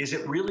skin? Is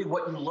it really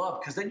what you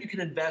love? Because then you can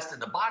invest in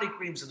the body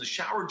creams and the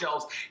shower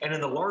gels and in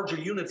the larger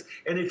units.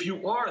 And if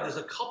you are, there's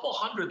a couple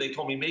hundred, they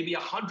told me, maybe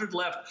 100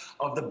 left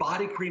of the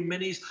body cream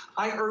minis.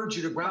 I urge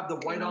you to grab the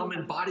white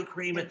almond body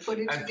cream and put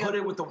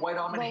it with the white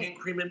almond hand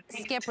cream and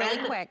Skip,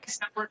 really quick.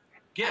 Separate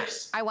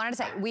gifts. I wanted to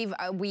say,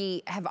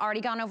 we have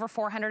already gone over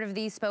 400 of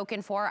these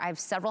spoken for. I have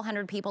several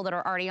hundred people that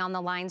are already on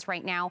the lines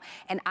right now,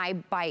 and I,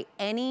 by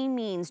any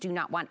means, do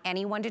not want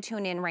anyone to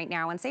tune in right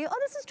now and say, oh,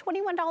 this is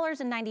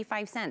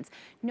 $21.95.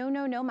 No,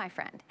 no, no, my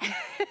friend.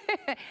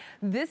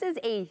 This is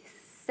a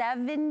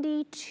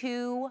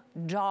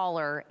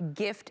 $72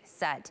 gift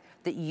set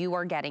that you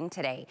are getting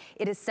today.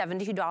 It is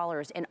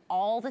 $72, and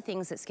all the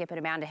things that Skip and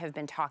Amanda have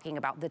been talking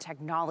about, the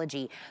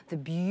technology, the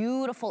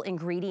beautiful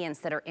ingredients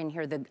that are in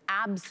here, the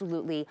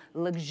absolutely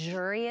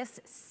luxurious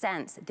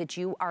scents that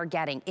you are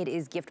getting. It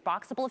is gift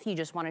boxable if you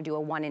just want to do a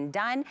one and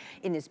done.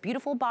 In this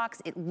beautiful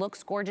box, it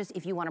looks gorgeous.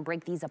 If you want to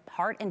break these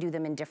apart and do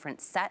them in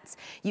different sets,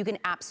 you can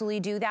absolutely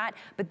do that.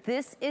 But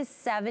this is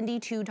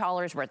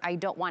 $72 worth. I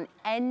don't want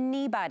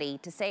anybody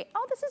to say,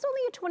 oh, this is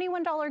only a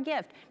 $21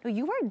 gift. No,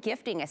 you are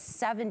gifting a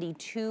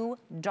 $72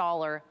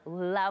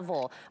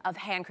 level of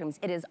hand creams.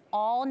 It is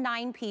all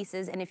 9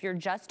 pieces, and if you're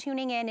just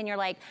tuning in and you're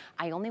like,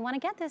 I only want to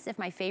get this if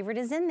my favorite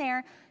is in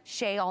there,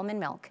 Shea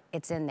almond milk,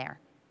 it's in there.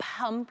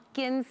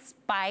 Pumpkin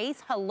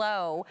spice,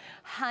 hello.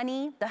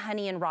 Honey, the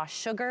honey and raw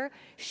sugar.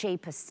 Shea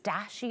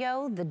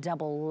pistachio, the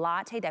double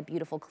latte, that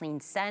beautiful clean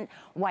scent.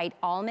 White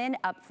almond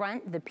up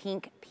front, the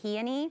pink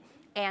peony.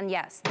 And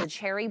yes, the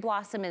cherry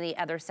blossom in the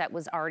other set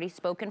was already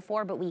spoken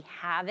for, but we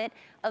have it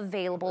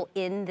available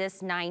in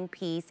this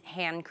 9-piece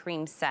hand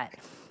cream set.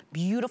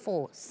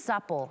 Beautiful,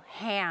 supple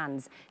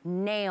hands,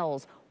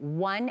 nails,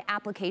 one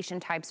application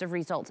types of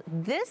results.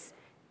 This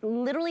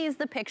literally is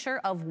the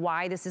picture of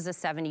why this is a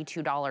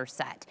 $72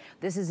 set.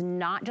 This is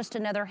not just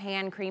another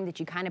hand cream that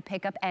you kind of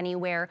pick up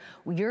anywhere.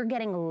 You're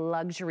getting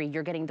luxury,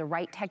 you're getting the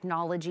right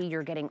technology,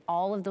 you're getting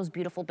all of those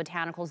beautiful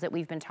botanicals that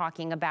we've been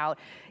talking about.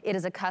 It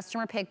is a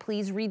customer pick.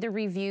 Please read the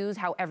reviews,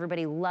 how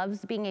everybody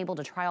loves being able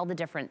to try all the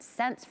different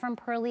scents from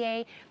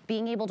Perlier,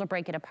 being able to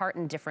break it apart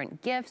in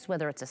different gifts,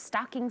 whether it's a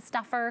stocking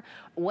stuffer,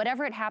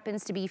 whatever it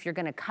happens to be. If you're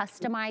gonna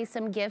customize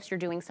some gifts, you're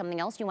doing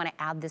something else, you wanna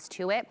add this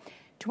to it.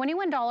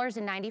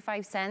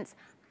 $21.95,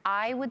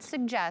 I would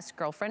suggest,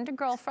 girlfriend to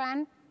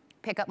girlfriend,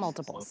 pick up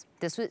multiples.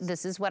 This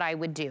is what I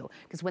would do.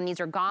 Because when these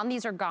are gone,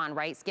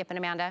 right, Skip and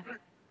Amanda?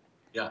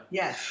 Yeah.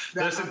 Yes.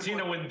 Listen,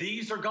 Tina, when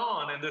these are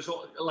gone and there's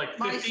like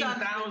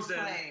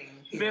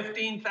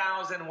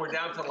 15,000, we're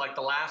down to like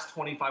the last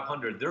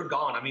 2,500. They're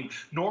gone. I mean,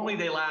 normally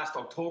they last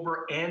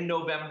October and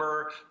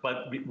November,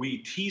 but we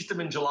teased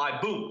them in July.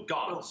 Boom,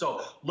 gone. Boom.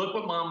 So look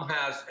what Mom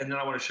has, and then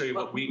I want to show you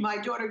what my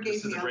daughter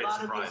gave me a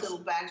lot of these little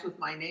bags with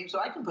my name, so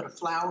I can put a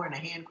flower and a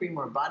hand cream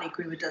or a body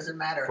cream. It doesn't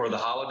matter. For the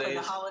holidays.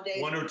 For the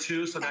holidays. 1 or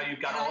 2. So now you've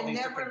got all these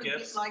different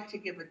gifts. I never like to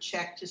give a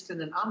check just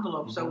in an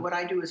envelope. So what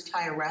I do is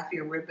tie a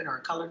raffia ribbon or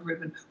a colored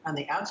ribbon on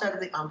the outside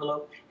of the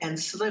envelope and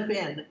slip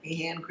in a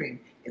hand cream.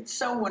 It's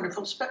so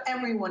wonderful.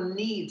 Everyone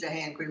needs a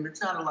hand cream.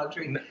 It's not a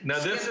luxury. Now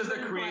this is the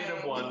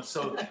creative one.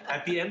 So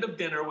at the end of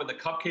dinner, when the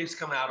cupcakes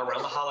come out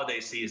around the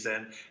holiday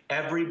season,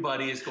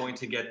 everybody is going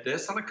to get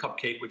this on a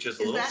cupcake, which is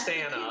a little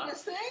Santa,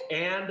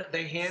 and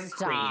the hand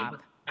cream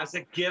as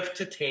a gift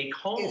to take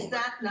home. Is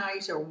that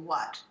nice or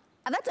what?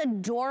 That's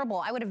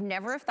adorable. I would have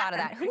never have thought of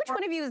that. Which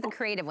one of you is the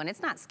creative one?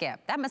 It's not Skip.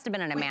 That must have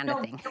been an Amanda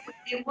thing.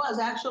 It was.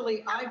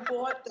 Actually, I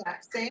bought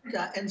that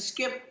Santa, and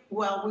Skip,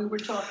 well, we were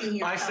talking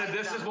here. I said,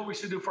 this is what we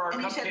should do for our cupcakes.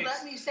 And he said,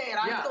 let me say it.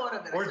 I thought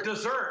of it. Or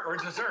dessert.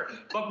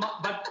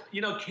 But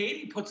you know,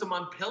 Katie puts them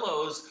on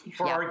pillows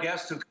for our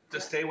guests who to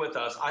stay with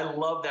us. I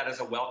love that as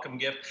a welcome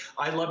gift.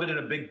 I love it in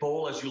a big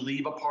bowl as you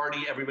leave a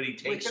party. Everybody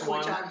takes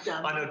one.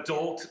 An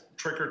adult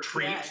trick or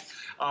treat. Yes.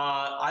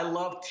 I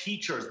love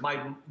teachers.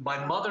 My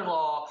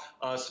mother-in-law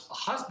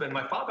husband,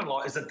 my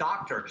father-in-law, is a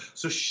doctor.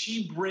 So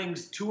she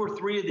brings 2 or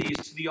 3 of these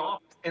to the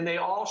office, and they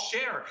all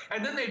share.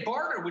 And then they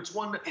barter which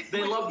one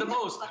they love the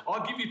most.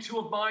 I'll give you 2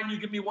 of mine, you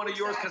give me 1 of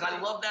yours, because I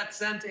love that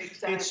scent.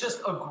 Exactly. It's just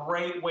a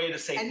great way to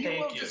say thank you. And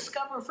you will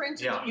discover, for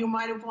instance, you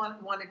might have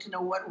wanted to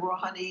know what raw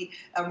honey,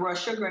 raw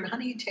sugar and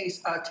honey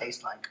tastes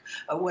like,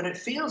 what it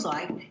feels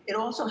like. It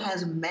also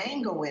has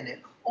mango in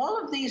it.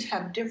 All of these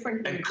have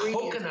different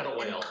ingredients. Coconut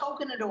oil. And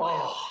coconut oil.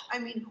 Oh. I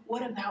mean,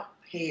 what about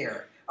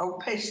pear. Oh,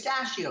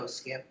 pistachio,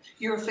 Skip,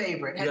 your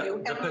favorite. Have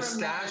you the ever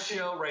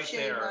pistachio right shea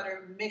there.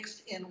 butter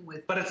mixed in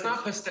with? But it's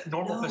not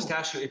normal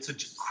pistachio. It's a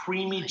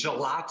creamy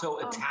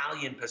gelato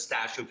Italian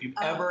pistachio. If you've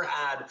ever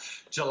had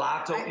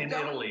gelato in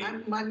Italy,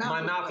 my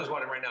mouth is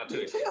watering right now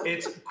too.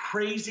 It's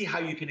crazy how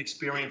you can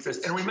experience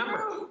this. And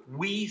remember,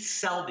 we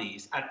sell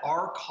these at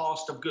our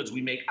cost of goods.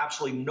 We make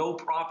absolutely no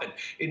profit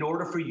in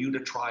order for you to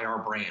try our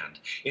brand.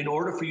 In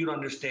order for you to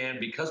understand,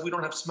 because we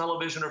don't have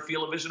smell-o-vision or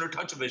feel-o-vision or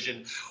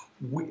touch-o-vision,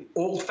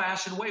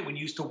 old-fashioned way when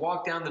you used to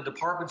walk down the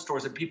department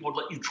stores and people would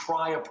let you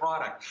try a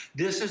product.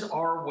 This is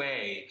our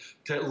way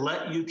to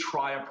let you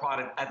try a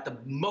product at the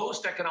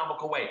most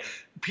economical way.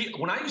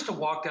 When I used to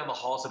walk down the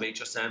halls of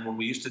HSN, when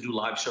we used to do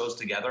live shows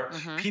together,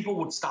 people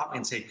would stop me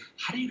and say,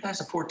 how do you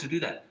guys afford to do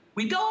that?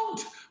 We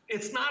don't.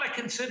 It's not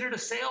considered a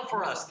sale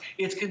for us.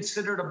 It's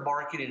considered a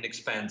marketing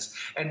expense.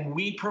 And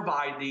we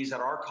provide these at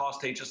our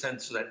cost to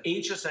HSN so that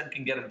HSN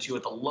can get them to you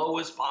at the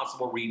lowest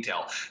possible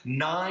retail.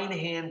 9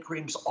 hand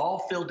creams,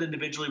 all filled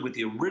individually with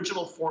the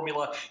original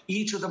formula.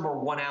 Each of them are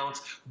 1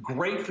 ounce.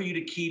 Great for you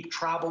to keep,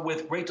 travel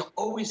with. Great to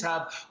always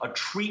have a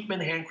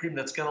treatment hand cream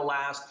that's going to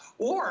last.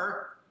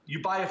 Or you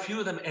buy a few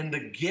of them and the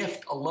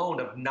gift alone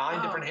of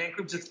 9 different hand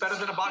creams, it's better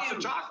than a box of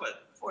chocolate.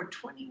 For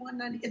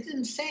 $21.90, it's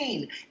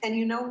insane. And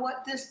you know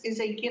what? This is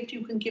a gift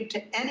you can give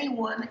to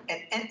anyone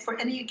and for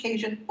any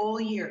occasion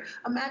all year.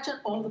 Imagine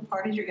all the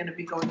parties you're going to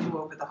be going to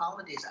over the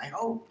holidays. I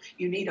hope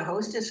you need a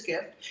hostess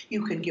gift.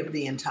 You can give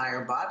the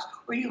entire box,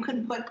 or you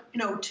can put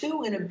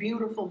 2 in a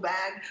beautiful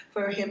bag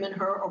for him and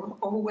her or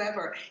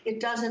whoever. It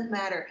doesn't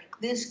matter.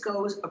 This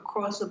goes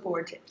across the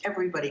board to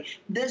everybody.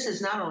 This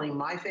is not only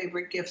my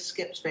favorite gift,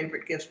 Skip's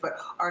favorite gifts, but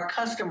our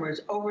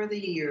customers over the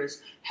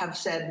years have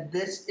said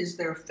this is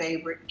their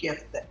favorite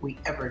gift that we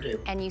ever do.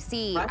 And you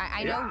see, right?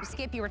 I know,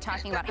 Skip, you were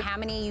talking about how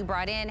many you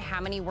brought in,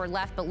 how many were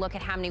left, but look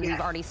at how many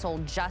we've already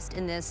sold just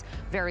in this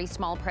very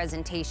small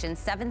presentation.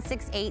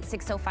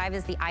 768-605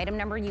 is the item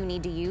number you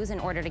need to use in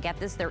order to get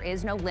this. There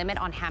is no limit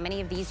on how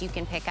many of these you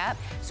can pick up,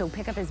 so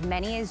pick up as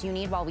many as you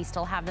need while we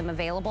still have them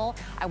available.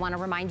 I want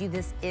to remind you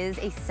this is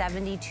a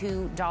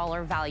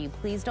 $72 value.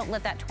 Please don't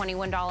let that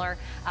 $21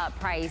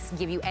 price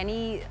give you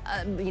any,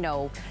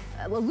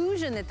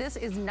 illusion that this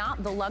is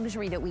not the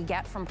luxury that we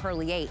get from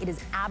Perlier. It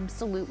is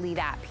absolutely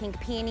that. Pink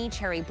peony,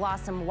 cherry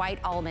blossom, white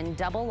almond,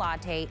 double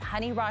latte,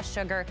 honey raw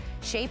sugar,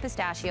 shea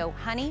pistachio,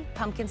 honey,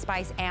 pumpkin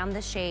spice, and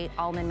the shea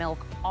almond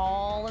milk.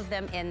 All of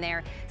them in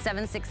there.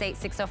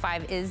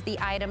 768-605 is the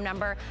item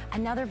number.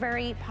 Another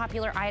very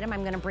popular item,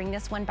 I'm gonna bring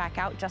this one back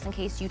out just in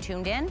case you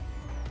tuned in.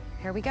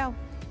 Here we go.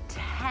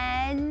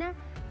 10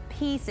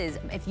 pieces.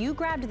 If you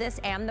grabbed this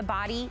and the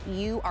body,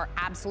 you are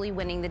absolutely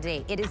winning the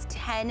day. It is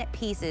 10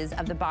 pieces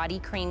of the body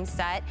cream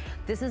set.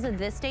 This is a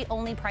this day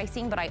only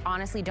pricing, but I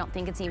honestly don't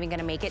think it's even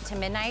gonna make it to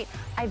midnight.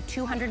 I have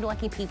 200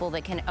 lucky people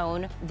that can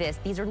own this.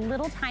 These are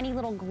little tiny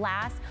little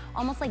glass,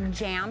 almost like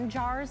jam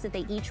jars that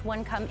they each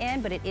one come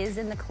in, but it is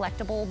in the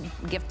collectible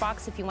gift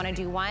box if you wanna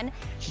do one.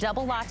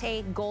 Double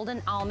latte,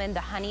 golden almond,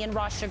 the honey and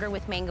raw sugar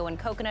with mango and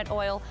coconut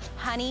oil,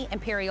 honey,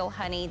 imperial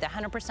honey, the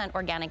 100%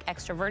 organic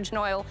extra virgin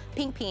oil,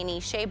 pink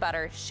peony, shea butter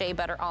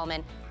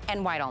almond,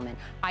 and white almond.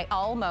 I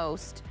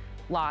almost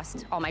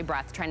lost all my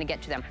breath trying to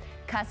get to them.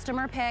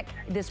 Customer pick,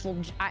 this will,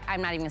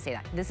 I'm not even gonna say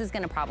that. This is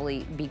gonna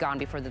probably be gone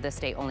before this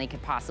day only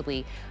could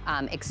possibly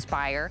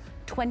expire.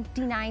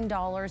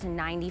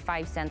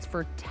 $29.95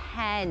 for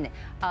 10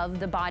 of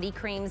the body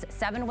creams,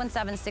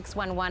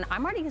 717-611.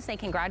 I'm already gonna say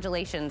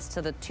congratulations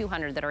to the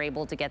 200 that are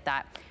able to get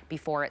that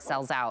before it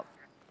sells out.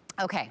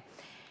 Okay.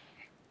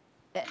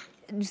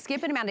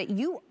 Skip it a minute.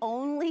 You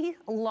only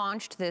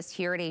launched this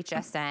here at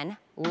HSN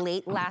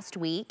late last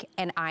week,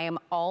 and I am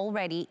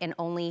already in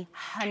only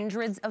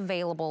hundreds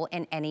available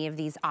in any of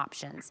these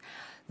options.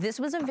 This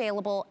was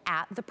available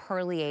at the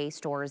Perlier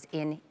stores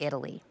in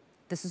Italy.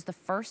 This is the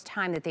first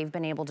time that they've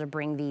been able to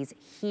bring these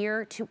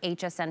here to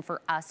HSN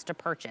for us to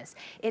purchase.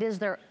 It is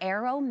their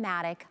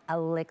aromatic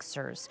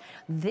elixirs.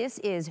 This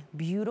is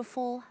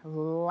beautiful,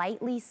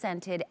 lightly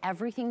scented,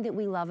 everything that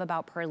we love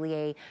about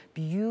Perlier.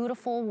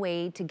 Beautiful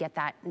way to get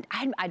that.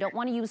 I don't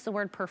want to use the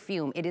word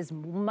perfume. It is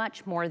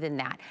much more than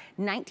that.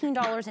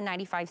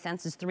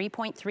 $19.95 is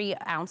 3.3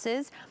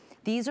 ounces.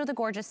 These are the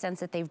gorgeous scents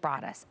that they've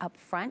brought us. Up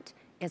front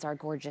is our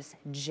gorgeous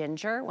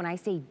ginger. When I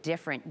say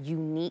different,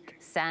 unique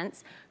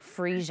scents,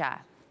 freesia.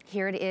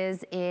 Here it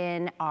is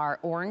in our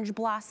orange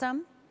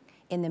blossom.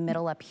 In the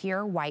middle up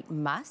here, white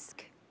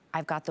musk.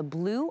 I've got the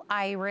blue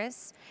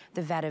iris,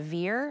 the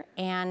vetiver,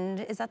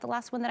 and is that the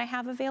last one that I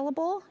have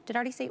available? Did I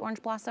already say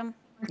orange blossom?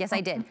 Yes,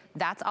 I did.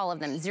 That's all of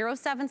them.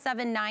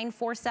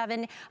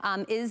 077947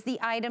 is the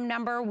item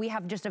number. We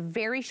have just a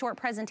very short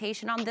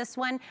presentation on this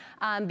one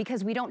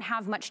because we don't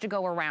have much to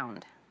go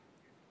around.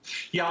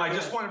 Yeah, I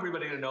just want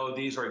everybody to know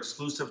these are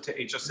exclusive to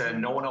HSN.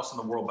 No one else in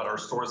the world but our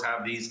stores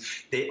have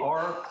these. They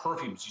are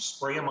perfumes. You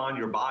spray them on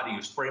your body,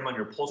 you spray them on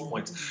your pulse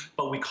points,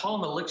 but we call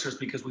them elixirs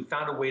because we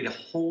found a way to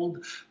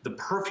hold the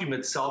perfume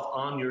itself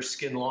on your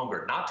skin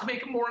longer. Not to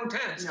make them more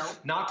intense,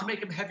 not to make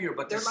them heavier,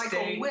 but they're to like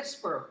stay. A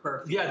whisper of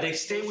perfume. Yeah, they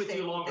stay with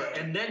you longer.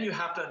 And then you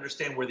have to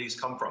understand where these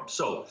come from.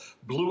 So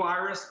blue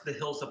iris, the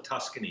hills of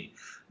Tuscany.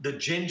 The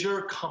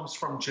ginger comes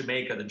from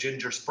Jamaica, the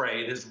ginger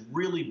spray. It is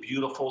really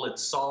beautiful.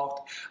 It's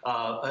soft.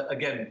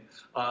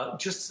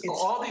 Just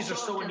all these are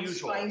so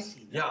unusual.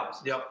 Spicy. Yeah.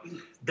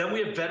 Then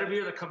we have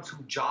vetiver that comes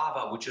from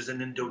Java, which is in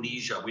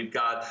Indonesia. We've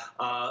got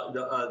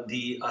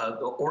the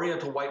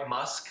Oriental white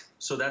musk.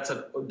 So that's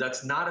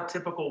not a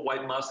typical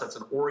white musk. That's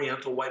an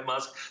Oriental white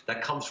musk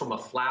that comes from a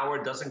flower.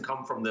 It doesn't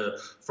come from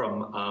It's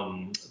not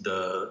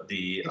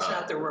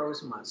the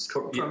rose musk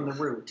from the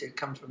root. It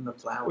comes from the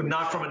flower.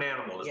 Not from an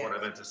animal is what I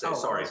meant to say.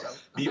 Sorry.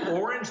 The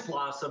orange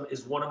blossom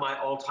is one of my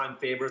all-time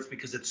favorites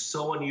because it's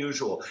so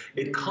unusual.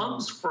 It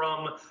comes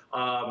from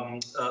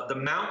the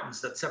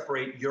mountains that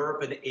separate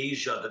Europe and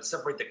Asia, that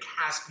separate the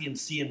Caspian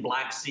Sea and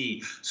Black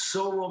Sea.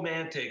 So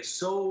romantic,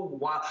 so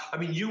wild. I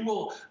mean, you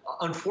will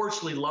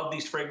unfortunately love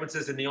these fragrances,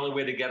 and the only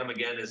way to get them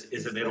again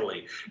is in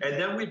Italy. And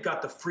then we've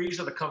got the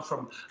freesia that comes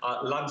from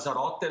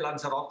Lanzarote.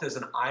 Lanzarote is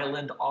an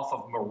island off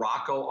of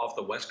Morocco, off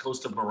the west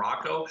coast of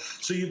Morocco.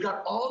 So you've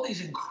got all these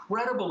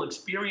incredible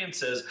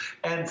experiences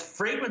and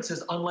fragrances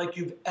unlike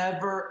you've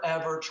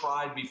ever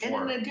tried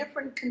before. And in a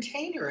different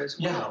container as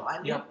well. I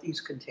love these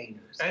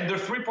containers. And they're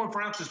 3.4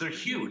 ounces. They're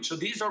huge. So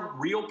these are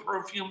real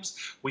perfumes.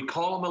 We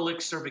call them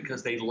elixir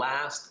because they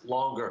last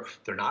longer.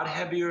 They're not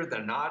heavier.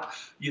 They're not,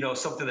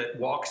 something that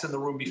walks in the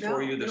room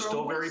before you. They're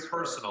still very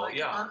personal.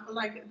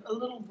 Like a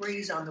little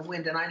breeze on the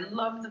wind. And I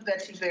love the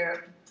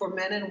vetiver for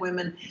men and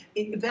women.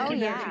 Vetiver,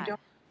 if you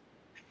don't,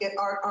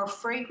 are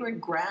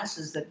fragrant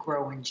grasses that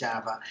grow in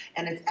Java.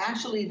 And it's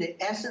actually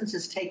the essence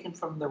is taken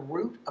from the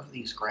root of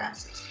these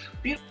grasses.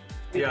 Beautiful.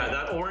 Yeah,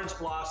 that orange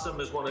blossom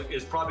is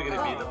probably going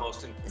to be the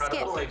most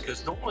incredible thing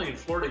because normally in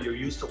Florida you're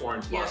used to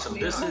orange blossom.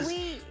 This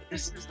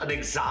is an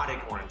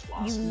exotic orange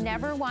blossom. You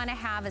never want to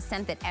have a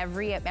scent that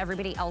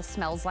everybody else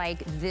smells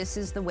like. This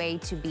is the way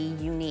to be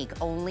unique.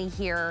 Only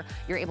here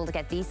you're able to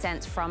get these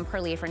scents from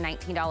Perlier for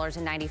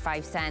 $19.95.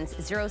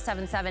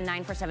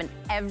 077-947.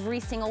 Every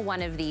single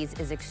one of these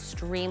is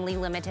extremely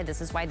limited. This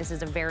is why this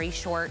is a very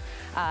short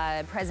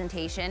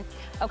presentation.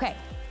 Okay,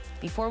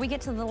 before we get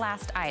to the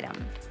last item,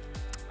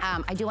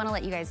 I do want to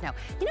let you guys know.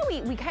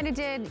 We kind of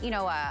did,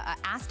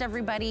 asked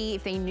everybody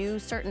if they knew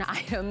certain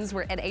items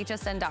were at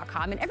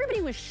hsn.com, and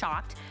everybody was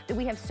shocked that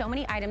we have so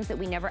many items that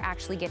we never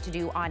actually get to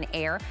do on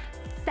air.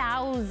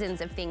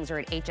 Thousands of things are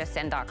at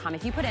hsn.com.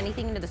 If you put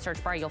anything into the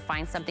search bar, you'll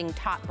find something.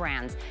 Top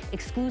brands,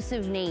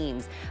 exclusive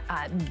names,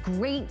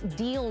 great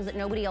deals that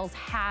nobody else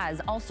has.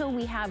 Also,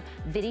 we have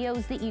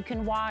videos that you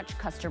can watch,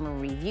 customer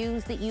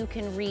reviews that you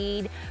can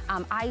read.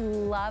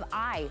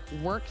 I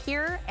work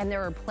here, and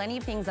there are plenty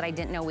of things that I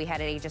didn't know we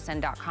had at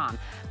hsn.com.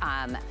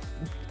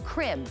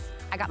 Cribs.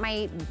 I got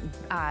my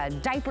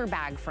diaper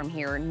bag from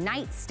here,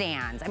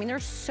 nightstands. I mean,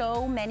 there's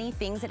so many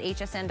things at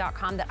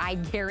hsn.com that I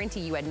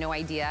guarantee you had no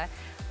idea.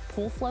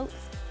 Pool floats,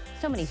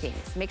 so many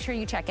things. Make sure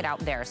you check it out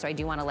there. So I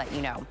do want to let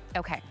you know.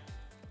 Okay,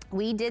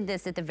 we did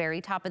this at the very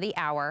top of the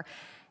hour,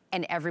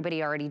 and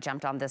everybody already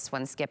jumped on this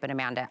one, Skip and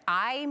Amanda.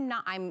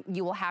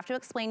 You will have to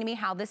explain to me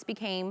how this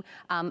became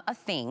a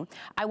thing.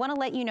 I want to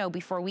let you know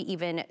before we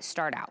even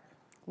start out.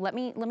 Let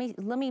me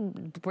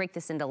break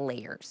this into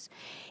layers.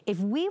 If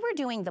we were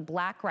doing the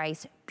Black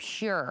Rice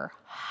Pure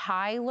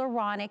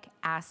Hyaluronic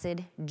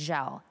Acid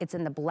Gel, it's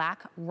in the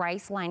Black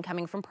Rice line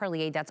coming from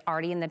Perlier, that's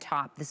already in the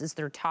top. This is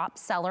their top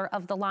seller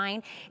of the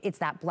line. It's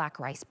that Black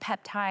Rice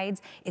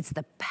peptides. It's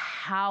the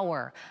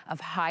power of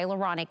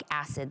hyaluronic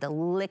acid, the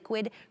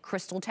liquid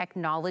crystal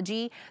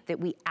technology that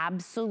we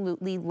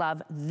absolutely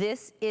love.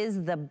 This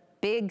is the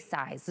big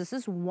size. This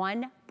is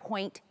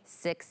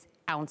 1.6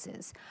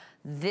 ounces.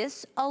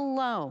 This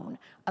alone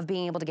of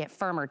being able to get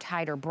firmer,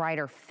 tighter,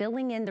 brighter,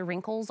 filling in the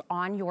wrinkles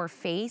on your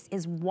face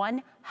is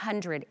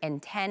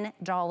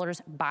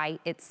 $110 by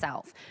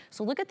itself.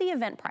 So look at the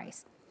event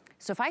price.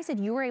 So if I said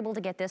you were able to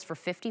get this for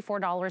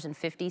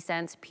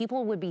 $54.50,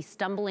 people would be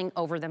stumbling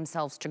over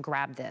themselves to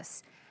grab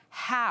this.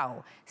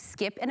 How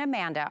Skip and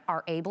Amanda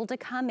are able to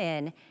come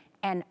in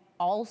and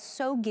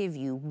also give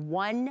you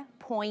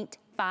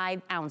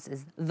 1.5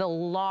 ounces, the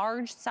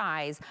large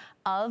size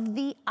of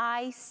the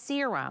eye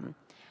serum,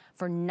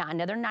 for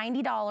another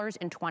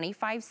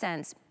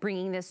 $90.25,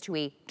 bringing this to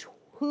a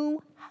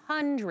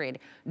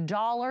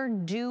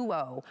 $200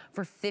 duo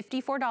for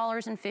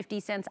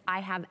 $54.50.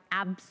 I have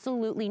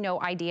absolutely no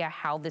idea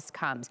how this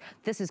comes.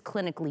 This is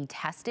clinically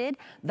tested.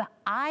 The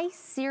eye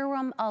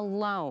serum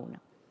alone,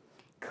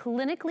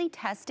 clinically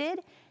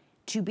tested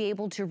to be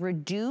able to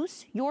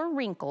reduce your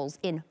wrinkles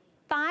in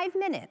 5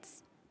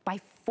 minutes by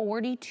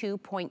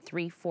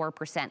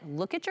 42.34%.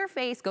 Look at your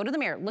face, go to the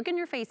mirror, look in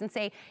your face and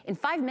say, in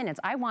 5 minutes,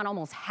 I want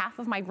almost half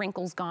of my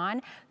wrinkles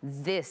gone.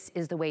 This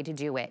is the way to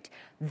do it.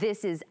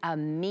 This is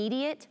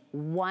immediate,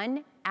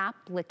 one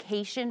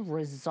application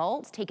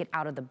results. Take it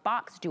out of the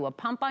box, do a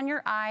pump on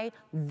your eye.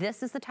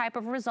 This is the type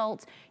of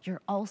results.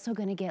 You're also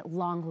gonna get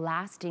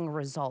long-lasting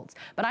results.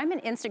 But I'm an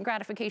instant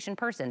gratification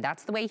person.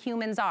 That's the way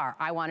humans are.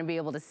 I wanna be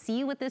able to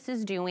see what this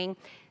is doing.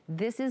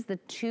 This is the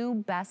 2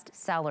 best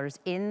sellers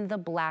in the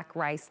black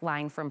rice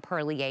line from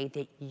Perlier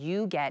that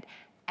you get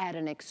at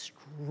an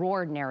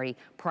extraordinary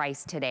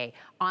price today.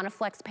 On a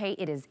flex pay,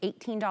 it is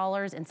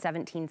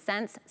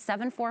 $18.17.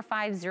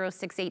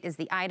 745068 is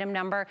the item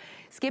number.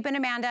 Skip and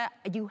Amanda,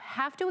 you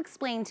have to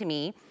explain to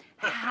me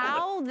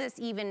how this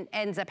even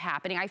ends up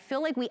happening. I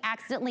feel like we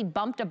accidentally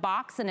bumped a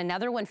box and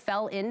another one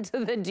fell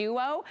into the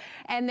duo,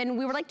 and then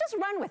we were like, just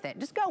run with it,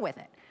 just go with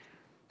it.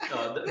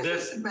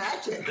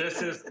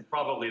 This is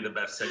probably the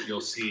best set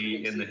you'll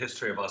see in the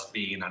history of us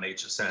being on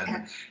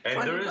HSN.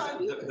 And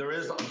there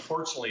is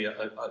unfortunately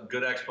a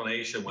good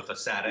explanation with a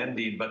sad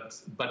ending,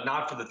 but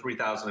not for the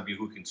 3,000 of you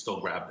who can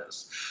still grab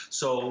this.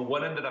 So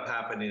what ended up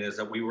happening is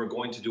that we were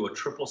going to do a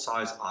triple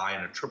size eye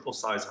and a triple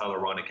size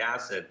hyaluronic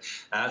acid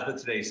as the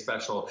Today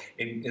Special.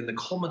 In the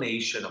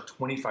culmination of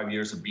 25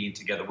 years of being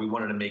together, we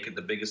wanted to make it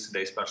the biggest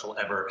Today Special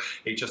ever.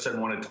 HSN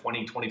wanted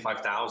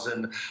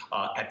 25,000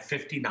 at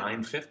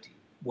 $59.50.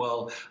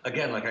 Well,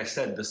 again, like I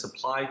said, the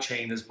supply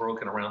chain is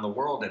broken around the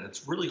world, and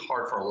it's really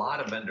hard for a lot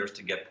of vendors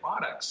to get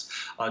products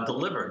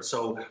delivered.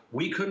 So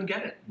we couldn't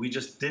get it. We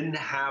just didn't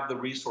have the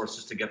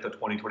resources to get the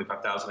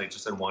 25,000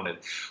 HSN wanted.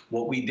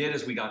 What we did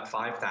is we got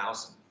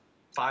 5,000.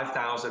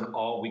 5,000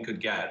 all we could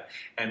get,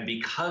 and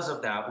because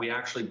of that we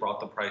actually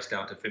brought the price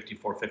down to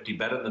 $54.50,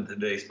 better than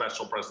today's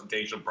special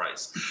presentation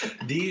price.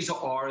 These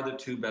are the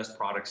 2 best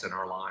products in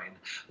our line.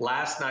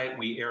 Last night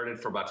we aired it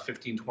for about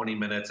 15-20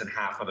 minutes and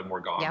half of them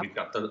were gone. We've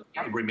got the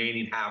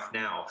remaining half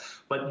now,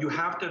 but you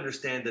have to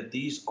understand that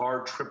these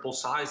are triple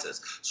sizes.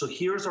 So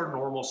here's our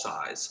normal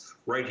size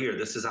right here.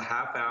 This is a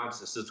 ½ ounce.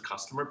 This is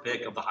customer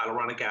pick of the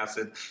hyaluronic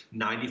acid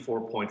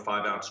 94.5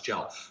 ounce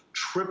gel.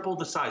 Triple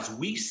the size.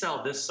 We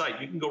sell this site.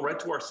 You can go right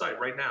to our site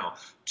right now.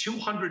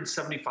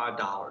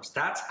 $275.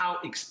 That's how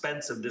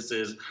expensive this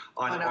is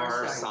on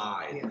our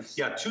side. Yes.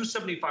 Yeah,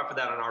 $275 for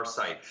that on our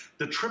site.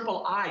 The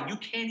triple I, you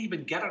can't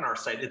even get on our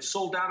site. It's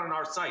sold out on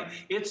our site.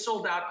 It's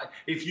sold out.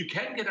 If you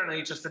can get it on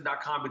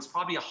hsn.com, it's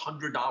probably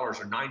 $100 or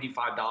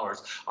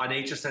 $95 on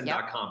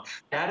hsn.com.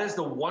 That is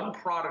the one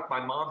product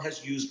my mom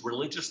has used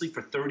religiously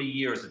for 30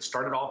 years. It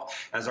started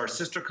off as our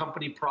sister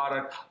company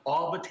product,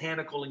 all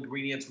botanical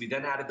ingredients. We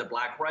then added the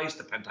black rice,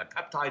 the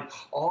pentapeptide,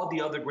 all the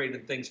other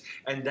great things.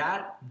 And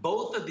that,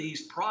 both of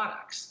these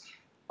products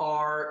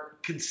are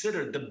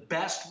considered the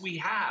best we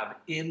have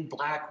in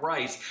black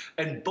rice,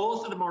 and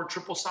both of them are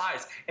triple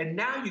size. And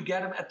now you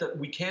get them at the,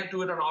 we can't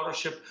do it on auto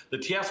ship. The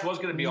TS was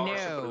going to be auto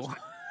ship, but it was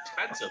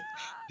expensive.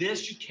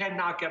 This you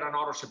cannot get on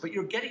auto ship, but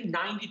you're getting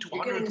 90 to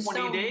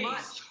 120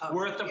 days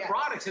worth of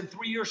products and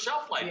 3-year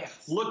shelf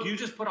life. Look, you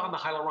just put on the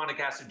hyaluronic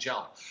acid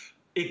gel.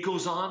 It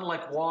goes on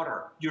like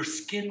water. Your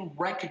skin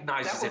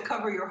recognizes it. That will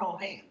cover your whole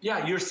hand.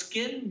 Yeah, your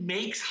skin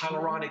makes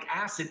hyaluronic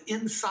acid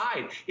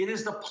inside. It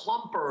is the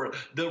plumper,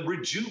 the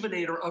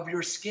rejuvenator of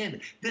your skin.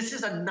 This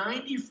is a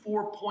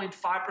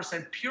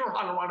 94.5% pure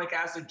hyaluronic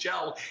acid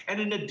gel. And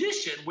in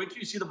addition, wait till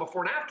you see the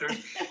before and after,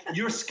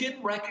 your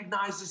skin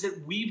recognizes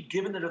it. We've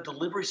given it a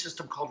delivery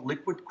system called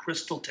liquid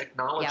crystal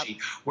technology,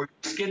 where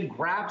your skin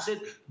grabs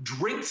it,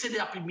 drinks it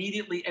up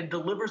immediately, and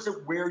delivers it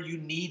where you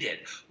need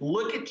it.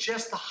 Look at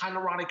just the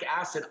hyaluronic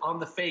acid on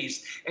the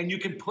face, and you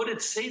can put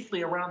it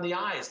safely around the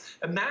eyes.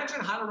 Imagine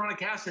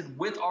hyaluronic acid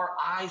with our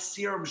eye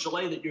serum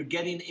gelée that you're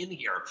getting in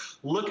here.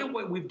 Look at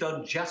what we've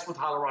done just with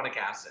hyaluronic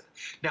acid.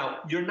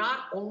 Now, you're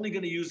not only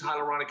going to use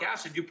hyaluronic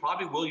acid, you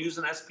probably will use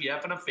an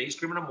SPF and a face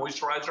cream and a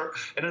moisturizer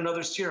and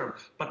another serum,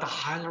 but the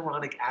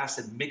hyaluronic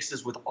acid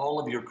mixes with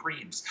all of your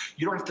creams.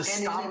 You don't have to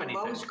stop anything.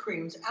 And most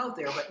creams out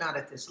there, but not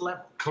at this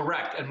level.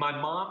 Correct. And my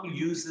mom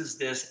uses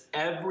this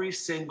every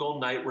single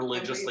night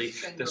religiously.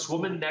 This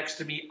woman next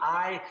to me,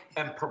 I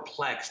am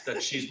perplexed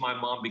that she's my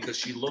mom because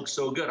she looks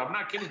so good. I'm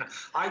not kidding.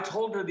 I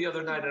told her the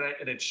other night,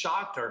 and it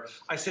shocked her.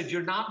 I said,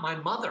 "You're not my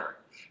mother.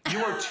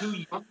 You are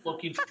too young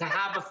looking to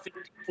have a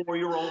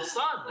 54-year-old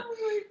son."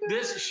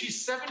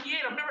 She's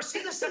 78. I've never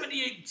seen a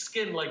 78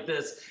 skin like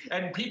this.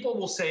 And people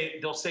will say,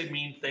 they'll say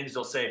mean things.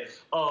 They'll say,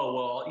 "Oh,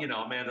 well, you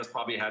know, Amanda's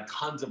probably had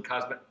tons of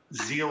cosmetic."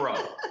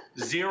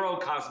 Zero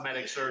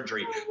cosmetic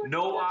surgery.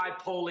 No eye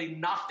pulling,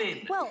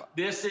 nothing. Well,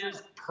 this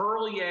is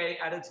Perlier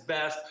at its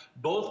best.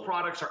 Both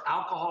products are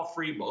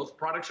alcohol-free. Both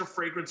products are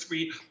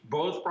fragrance-free.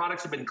 Both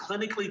products have been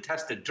clinically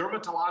tested,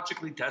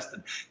 dermatologically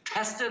tested,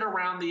 tested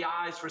around the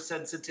eyes for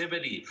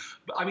sensitivity.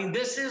 I mean,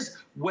 this is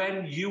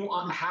when you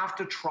have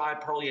to try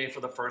Perlier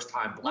for the first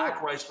time,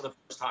 black rice for the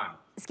first time.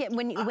 Skip,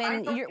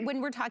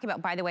 when we're talking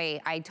about, by the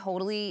way, I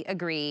totally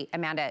agree,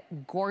 Amanda,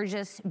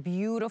 gorgeous,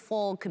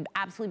 beautiful, could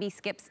absolutely be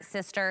Skip's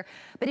sister.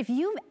 But if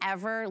you've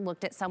ever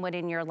looked at someone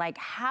and you're like,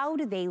 how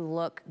do they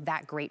look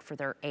that great for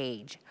their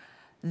age?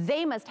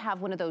 they must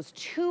have one of those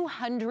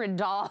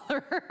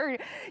 $200,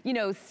 you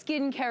know,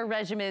 skincare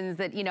regimens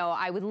that, you know,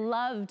 I would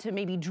love to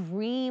maybe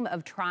dream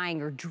of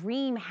trying or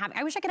dream having.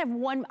 I wish I could have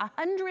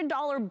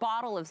 $100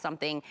 bottle of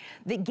something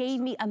that gave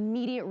me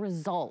immediate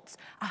results.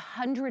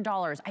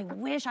 $100. I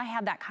wish I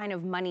had that kind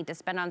of money to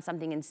spend on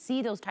something and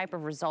see those type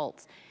of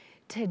results.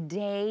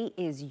 Today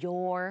is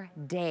your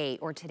day,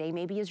 or today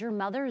maybe is your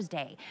mother's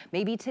day.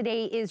 Maybe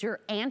today is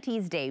your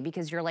auntie's day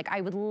because you're like, I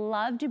would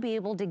love to be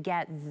able to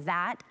get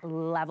that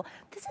level.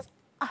 This is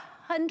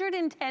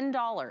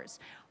 $110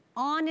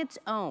 on its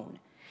own.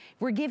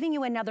 We're giving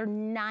you another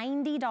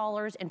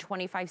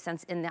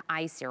 $90.25 in the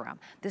eye serum.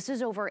 This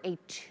is over a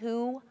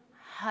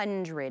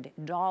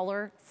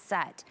 $200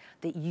 set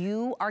that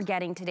you are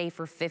getting today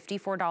for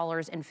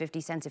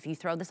 $54.50. If you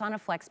throw this on a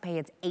flex pay,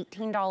 it's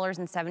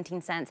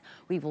 $18.17.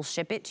 We will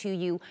ship it to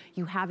you.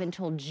 You have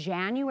until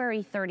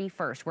January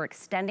 31st. We're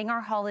extending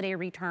our holiday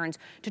returns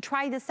to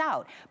try this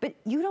out. But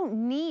you don't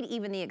need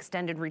even the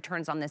extended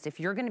returns on this if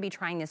you're gonna be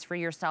trying this for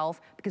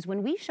yourself, because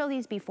when we show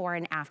these before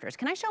and afters,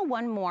 can I show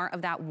one more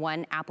of that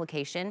one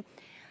application?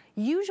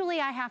 Usually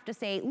I have to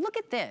say, look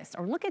at this,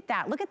 or look at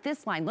that, look at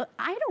this line. Look,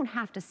 I don't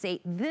have to say,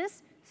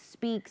 this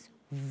speaks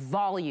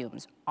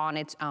volumes on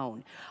its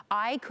own.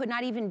 I could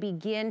not even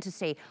begin to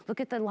say, look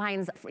at the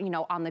lines, you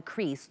know, on the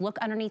crease, look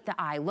underneath the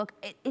eye, look,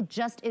 it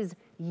just is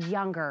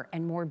younger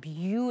and more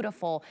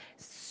beautiful,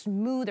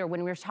 smoother.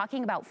 When we're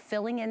talking about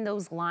filling in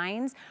those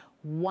lines,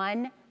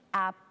 one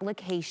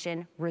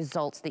application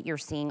results that you're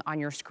seeing on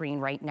your screen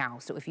right now.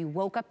 So if you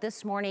woke up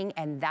this morning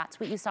and that's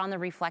what you saw in the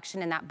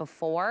reflection in that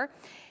before,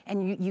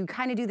 and you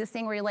kind of do this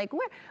thing where you're like,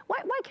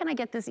 why can't I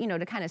get this, you know,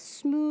 to kind of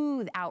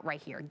smooth out right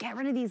here? Get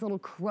rid of these little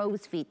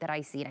crow's feet that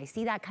I see. And I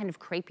see that kind of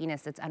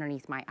crepiness that's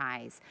underneath my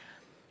eyes.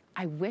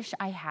 I wish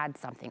I had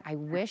something. I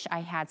wish I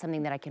had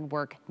something that I can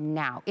work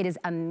now. It is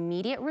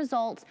immediate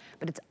results,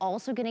 but it's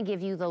also gonna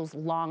give you those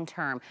long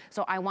term.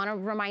 So I wanna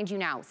remind you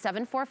now,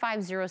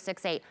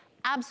 745068,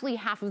 absolutely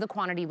half of the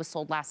quantity was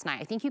sold last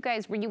night. I think you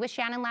guys, were you with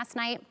Shannon last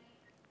night?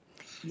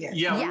 Yes.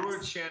 Yeah, yes. We were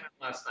with Shannon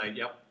last night,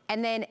 yep.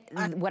 And then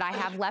what I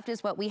have left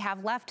is what we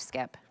have left,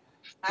 Skip.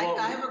 I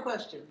have a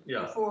question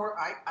before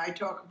I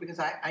talk, because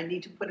I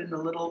need to put in a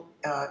little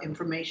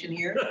information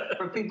here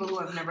for people who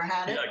have never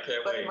had it. Yeah, I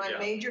can't but wait, my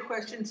major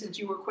question, since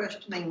you were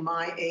questioning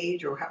my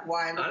age or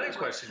why I'm I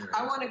question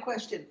I want to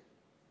question,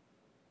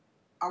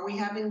 are we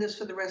having this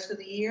for the rest of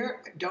the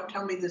year? Don't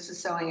tell me this is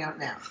selling out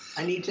now.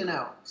 I need to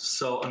know.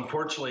 So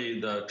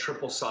unfortunately, the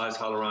triple size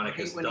hyaluronic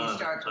is done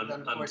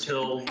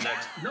until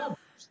next. No,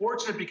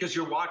 fortunate because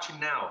you're watching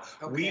now.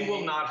 Okay. We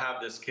will not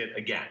have this kit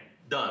again.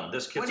 Done.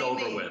 This kit's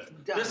over with.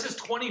 Done. This is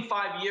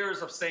 25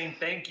 years of saying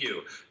thank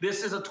you.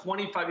 This is a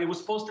 25. It was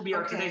supposed to be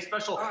our today's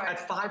special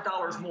at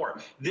 $5 more.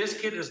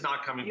 This kit is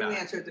not coming back.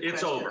 Answered the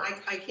it's question. over.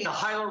 I can't. The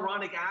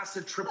hyaluronic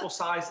acid triple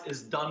size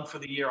is done for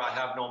the year. I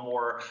have no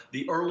more.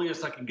 The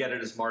earliest I can get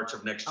it is March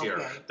of next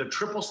year. The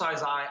triple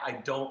size eye, I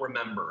don't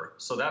remember.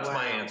 So that's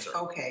my answer.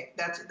 Okay,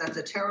 that's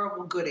a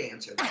terrible good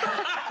answer.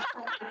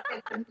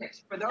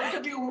 For those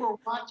of you who are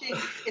watching,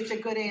 it's a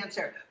good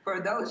answer. For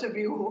those of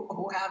you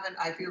who haven't,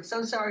 I feel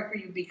so sorry for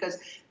you, because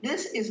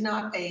this is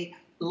not a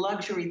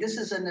luxury. This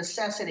is a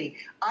necessity.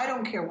 I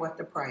don't care what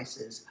the price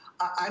is.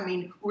 I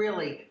mean,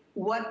 really,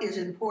 what is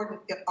important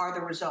are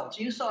the results.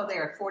 You saw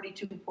there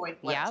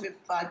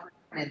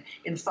 42.5%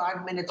 in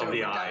 5 minutes of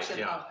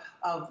reduction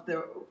of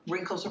the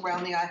wrinkles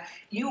around the eye.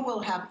 You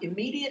will have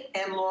immediate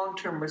and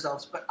long-term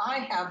results. But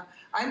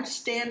I'm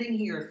standing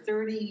here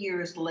 30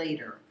 years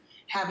later,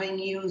 having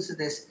used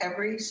this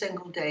every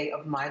single day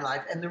of my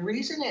life. And the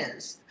reason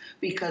is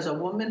because a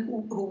woman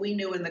who we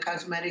knew in the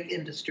cosmetic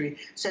industry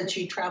said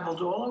she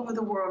traveled all over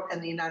the world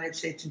and the United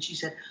States, and she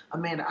said,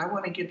 Amanda, I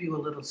want to give you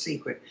a little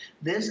secret.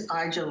 This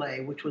eye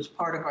gelée, which was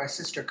part of our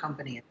sister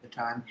company at the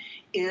time,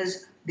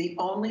 is the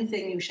only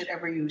thing you should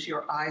ever use.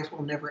 Your eyes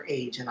will never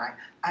age. And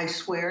I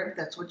swear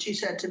that's what she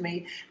said to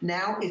me.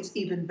 Now it's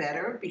even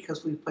better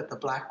because we put the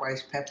black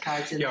rice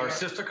peptides in there. Yeah, our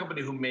sister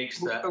company who makes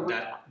that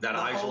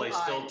eye gelée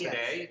still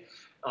today.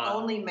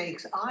 Only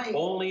makes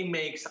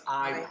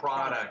eye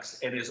products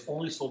and is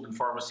only sold in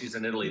pharmacies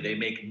in Italy. They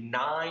make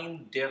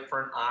 9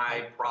 different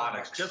eye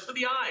products just for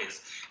the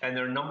eyes. And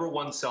their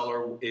 #1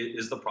 seller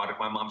is the product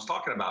my mom's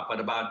talking about.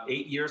 But about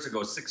 8 years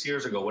ago, 6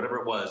 years ago, whatever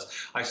it was,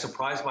 I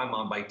surprised my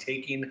mom by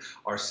taking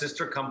our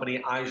sister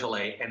company eye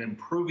gelée and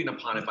improving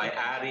upon it by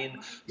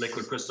adding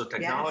liquid crystal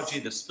technology,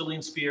 the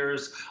spilling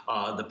spheres,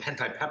 the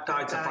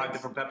pentipeptides, the 5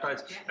 different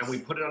peptides, and we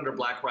put it under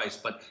black rice.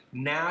 But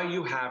now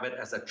you have it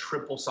as a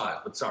triple size.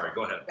 But sorry,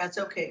 go ahead. That's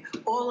okay.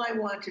 All I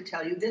want to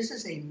tell you, this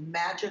is a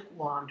magic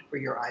wand for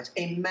your eyes,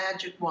 a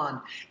magic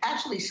wand.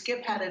 Actually,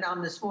 Skip had it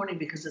on this morning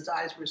because his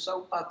eyes were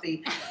so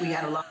puffy. We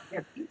had a lot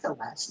of pizza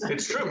last night.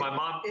 It's true. My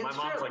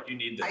mom's like, you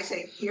need this. I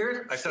say,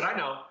 here. I said, I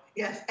know.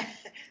 Yes.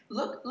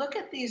 Look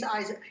at these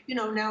eyes. You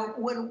know, now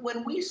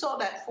when we saw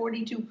that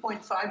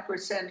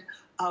 42.5%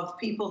 of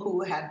people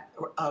who had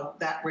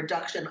that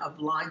reduction of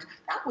lines,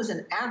 that was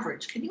an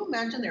average. Can you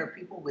imagine there are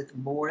people with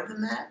more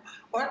than that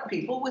or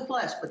people with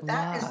less? But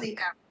that is the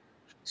average.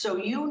 So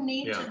you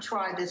need to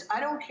try this. I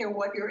don't care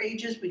what your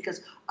age is,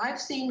 because I've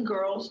seen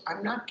girls,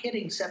 I'm not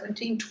kidding,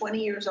 17,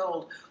 20 years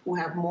old, who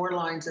have more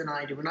lines than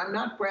I do. And I'm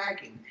not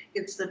bragging.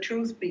 It's the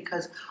truth,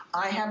 because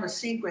I have a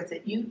secret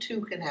that you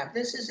too can have.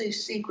 This is a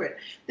secret.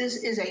 This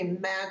is a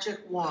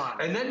magic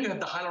wand. And then you have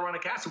the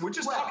hyaluronic acid. We're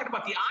just talking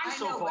about the eye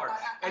so far.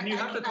 And you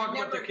have to talk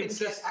about the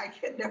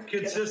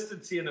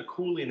consistency and the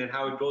cooling and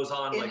how it goes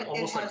on like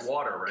almost like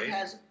water, right? It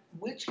has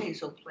witch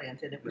hazel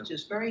plant in it, which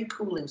is very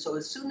cooling. So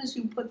as soon as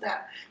you put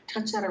that,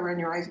 touch that around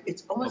your eyes,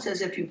 it's almost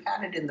as if you've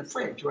had it in the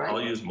fridge, right?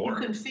 I'll use more. You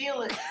can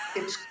feel it.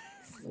 It's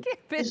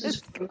this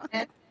is for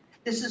men.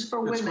 This is for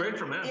women. It's great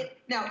for men.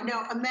 Now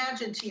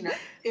imagine, Tina,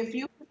 if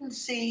you couldn't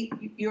see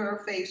your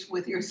face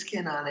with your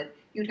skin on it,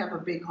 you'd have a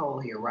big hole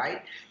here,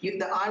 right?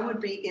 The eye would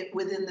be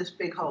within this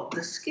big hole.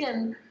 The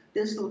skin,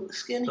 this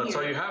skin here. That's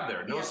all you have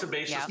there. No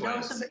sebaceous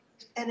glands.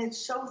 And it's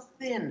so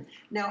thin.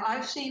 Now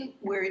I've seen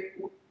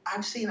I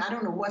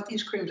don't know what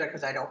these creams are,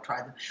 because I don't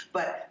try them,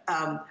 but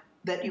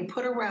that you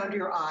put around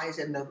your eyes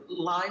and the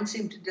lines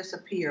seem to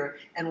disappear,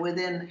 and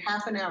within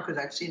half an hour, because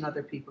I've seen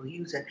other people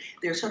use it,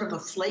 there's sort of a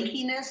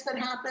flakiness that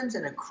happens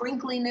and a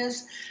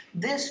crinkliness.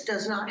 This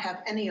does not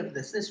have any of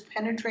this. This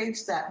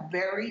penetrates that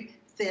very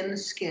thin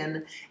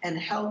skin and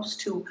helps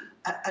to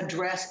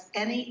address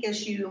any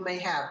issue you may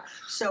have.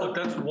 So look,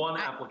 that's one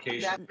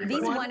application.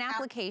 These one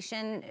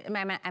application,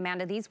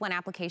 Amanda, these one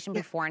application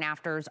before and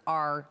afters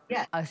are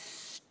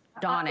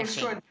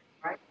astonishing.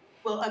 Right?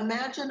 Well,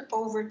 imagine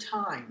over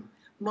time.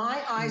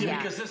 My eyes.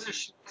 Yeah, because this is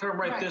short-term,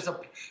 right? There's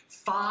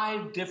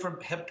 5 different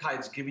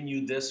peptides giving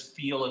you this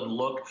feel and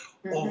look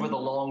over the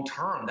long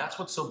term. That's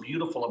what's so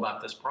beautiful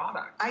about this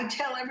product. I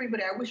tell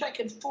everybody, I wish I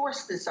could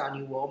force this on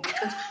you all,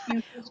 because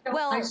you just don't,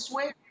 I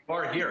swear.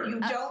 Here. You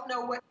don't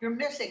know what you're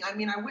missing. I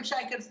mean, I wish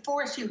I could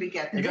force you to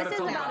get this. This is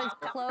about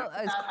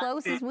as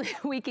close as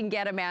we can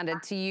get, Amanda,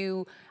 to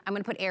you. I'm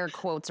going to put air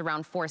quotes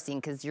around forcing,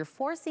 because you're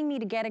forcing me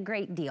to get a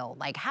great deal.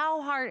 Like,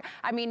 how hard?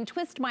 I mean,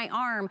 twist my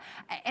arm.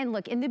 And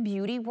look, in the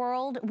beauty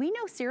world, we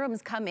know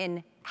serums come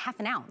in half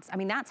an ounce. I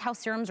mean, that's how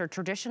serums are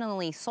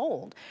traditionally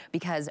sold,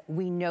 because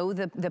we know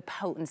the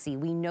potency,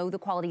 we know the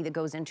quality that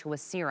goes into a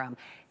serum.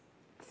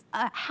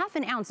 Half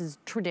an ounce is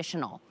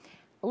traditional.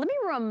 Let me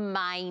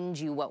remind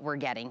you what we're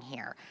getting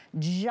here.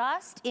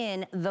 Just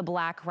in the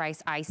Black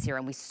Rice Eye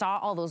Serum, we saw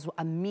all those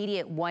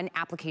immediate one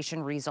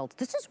application results.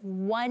 This is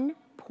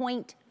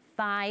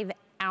 1.5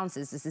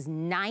 ounces. This is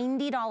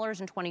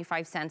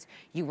 $90.25.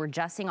 You were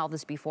just seeing all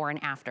this before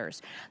and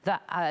afters.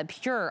 The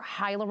pure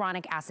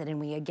hyaluronic acid, and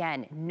we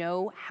again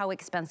know how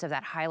expensive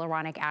that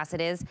hyaluronic acid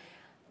is,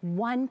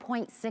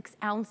 1.6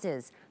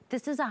 ounces.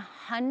 This is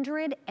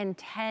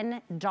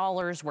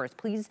 $110 worth.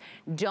 Please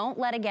don't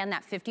let, again,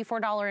 that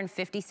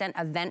 $54.50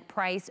 event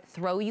price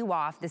throw you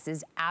off. This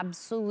is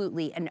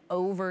absolutely an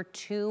over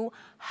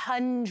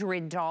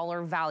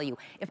 $200 value.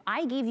 If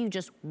I gave you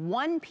just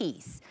one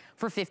piece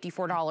for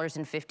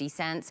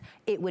 $54.50,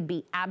 it would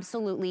be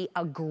absolutely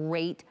a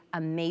great,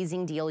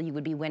 amazing deal. You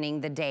would be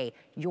winning the day.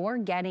 You're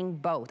getting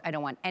both. I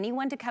don't want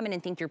anyone to come in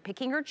and think you're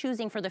picking or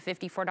choosing for the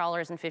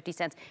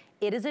 $54.50.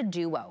 It is a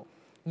duo.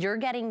 You're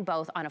getting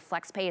both on a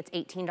FlexPay, it's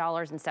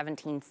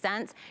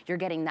 $18.17. You're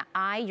getting the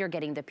eye, you're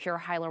getting the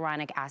pure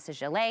hyaluronic acid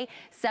gelée.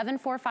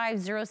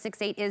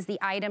 745068 is the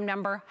item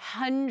number.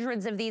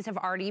 Hundreds of these have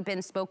already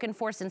been spoken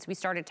for since we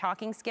started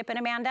talking, Skip and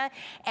Amanda.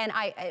 And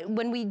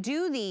when we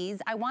do these,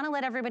 I wanna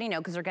let everybody know,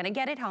 because they're gonna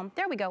get it home.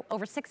 There we go,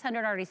 over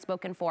 600 already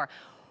spoken for.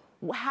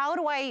 How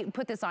do I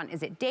put this on?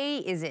 Is it day,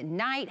 is it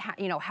night?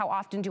 How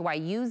often do I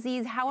use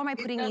these? How am I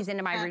putting these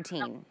into my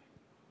routine?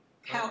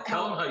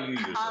 Tell them how you use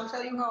it. I'll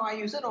tell you how I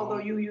use it, although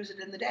you use it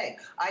in the day.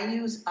 I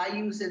use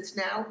it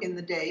now in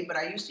the day, but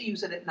I used to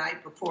use it at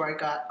night before I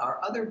got our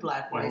other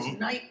Black Rice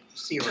night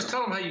serum. Just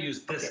tell them how you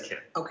use this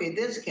kit. Okay,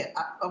 this kit.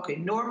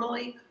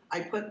 Normally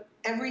I put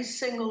every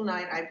single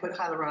night I put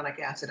hyaluronic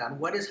acid on.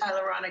 What is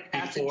hyaluronic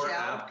acid gel?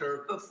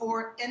 After?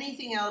 Before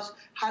anything else,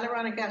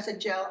 hyaluronic acid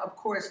gel, of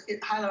course,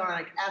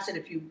 hyaluronic acid,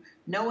 if you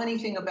know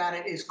anything about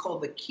it, is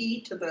called the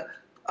key to the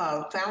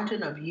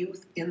fountain of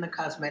youth in the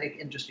cosmetic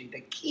industry.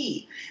 The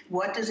key.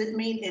 What does it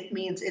mean? It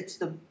means it's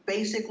the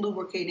basic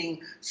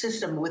lubricating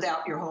system within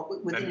your whole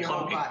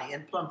body,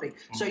 and plumping.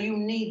 So you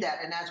need that.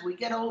 And as we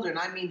get older, and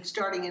I mean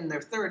starting in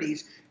their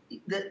 30s,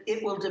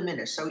 it will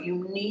diminish. So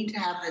you need to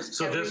have this.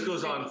 So this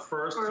goes on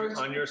first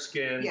on your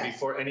skin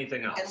before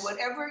anything else. And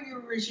whatever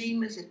your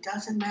regime is, it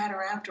doesn't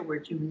matter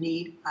afterwards. You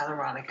need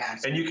hyaluronic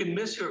acid. And you can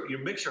mix your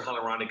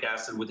hyaluronic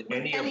acid with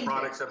any of your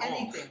products at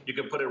home. You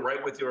can put it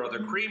right with your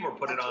other cream, or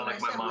put it on like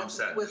my mom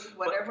said. With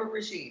whatever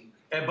regime.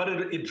 But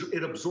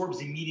it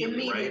absorbs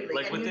immediately, right?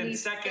 Like and within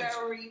seconds,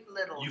 very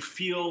little. You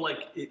feel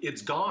like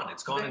it's gone.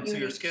 It's gone into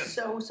your skin.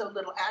 So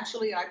little.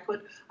 Actually, I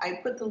put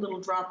the little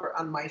dropper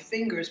on my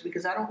fingers,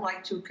 because I don't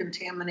like to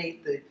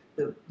contaminate the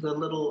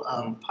little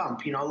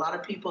pump. A lot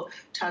of people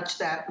touch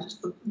that,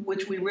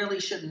 which we really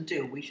shouldn't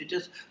do. We should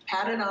just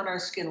pat it on our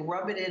skin,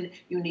 rub it in.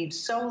 You need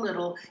so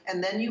little,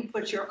 and then you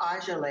put your eye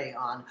gelée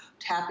on,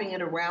 tapping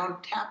it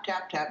around, tap,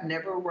 tap, tap.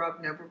 Never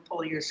rub, never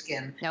pull your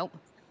skin. Nope.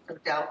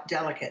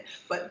 delicate.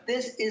 But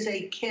this is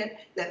a kit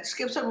that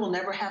Skipson will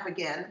never have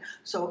again.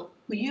 So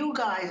you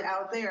guys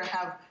out there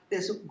have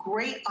this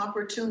great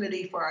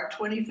opportunity for our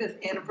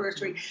 25th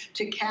anniversary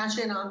to cash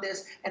in on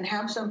this and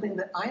have something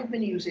that I've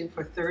been using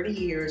for 30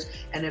 years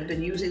and have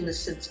been using this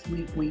since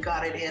we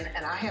got it in.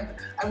 And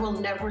I will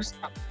never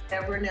stop,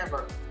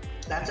 never.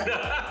 That's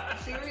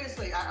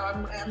seriously.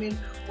 I mean,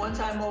 once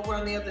I'm over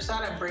on the other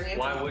side, I'm bringing it.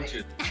 Why would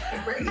you?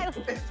 I'm bringing it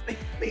with me,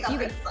 the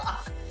other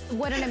side.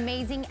 What an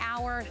amazing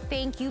hour.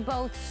 Thank you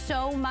both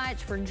so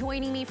much for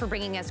joining me, for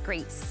bringing us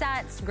great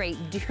sets, great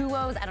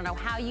duos. I don't know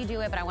how you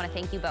do it, but I want to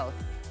thank you both.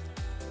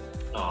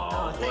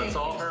 Oh, well, it's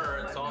all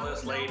her. It's all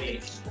this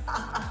lady.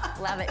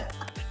 Love it.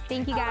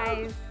 Thank you,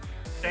 guys.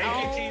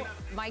 Thank you, Tina.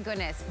 My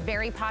goodness,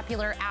 very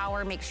popular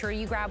hour. Make sure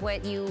you grab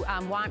what you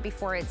want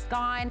before it's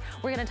gone.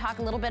 We're going to talk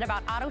a little bit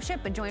about auto ship,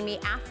 but join me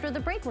after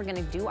the break. We're going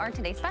to do our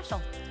Today Special.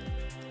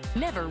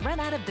 Never run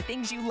out of the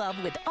things you love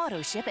with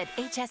auto ship at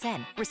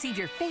HSN. Receive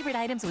your favorite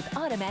items with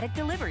automatic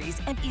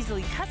deliveries and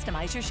easily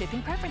customize your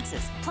shipping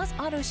preferences. Plus,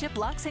 auto ship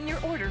locks in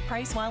your order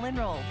price while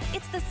enrolled.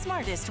 It's the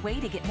smartest way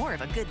to get more of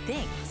a good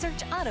thing.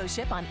 Search auto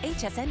ship on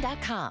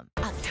hsn.com.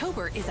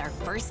 October is our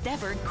first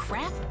ever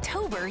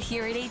Craft-tober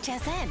here at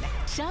HSN.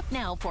 Shop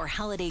now for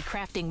holiday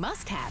crafting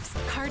must-haves,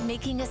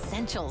 card-making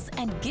essentials,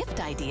 and gift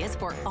ideas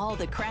for all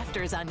the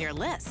crafters on your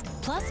list.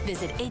 Plus,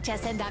 visit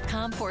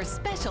hsn.com for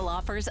special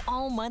offers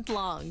all month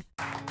long.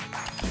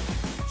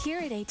 Here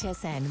at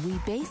HSN, we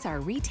base our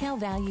retail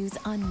values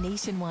on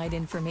nationwide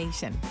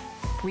information.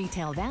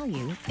 Retail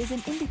value is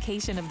an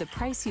indication of the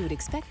price you would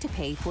expect to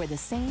pay for the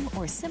same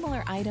or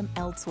similar item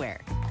elsewhere,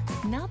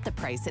 not the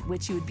price at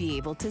which you would be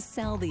able to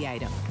sell the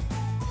item.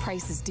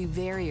 Prices do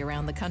vary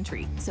around the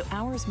country, so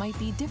ours might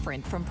be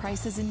different from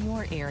prices in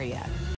your area.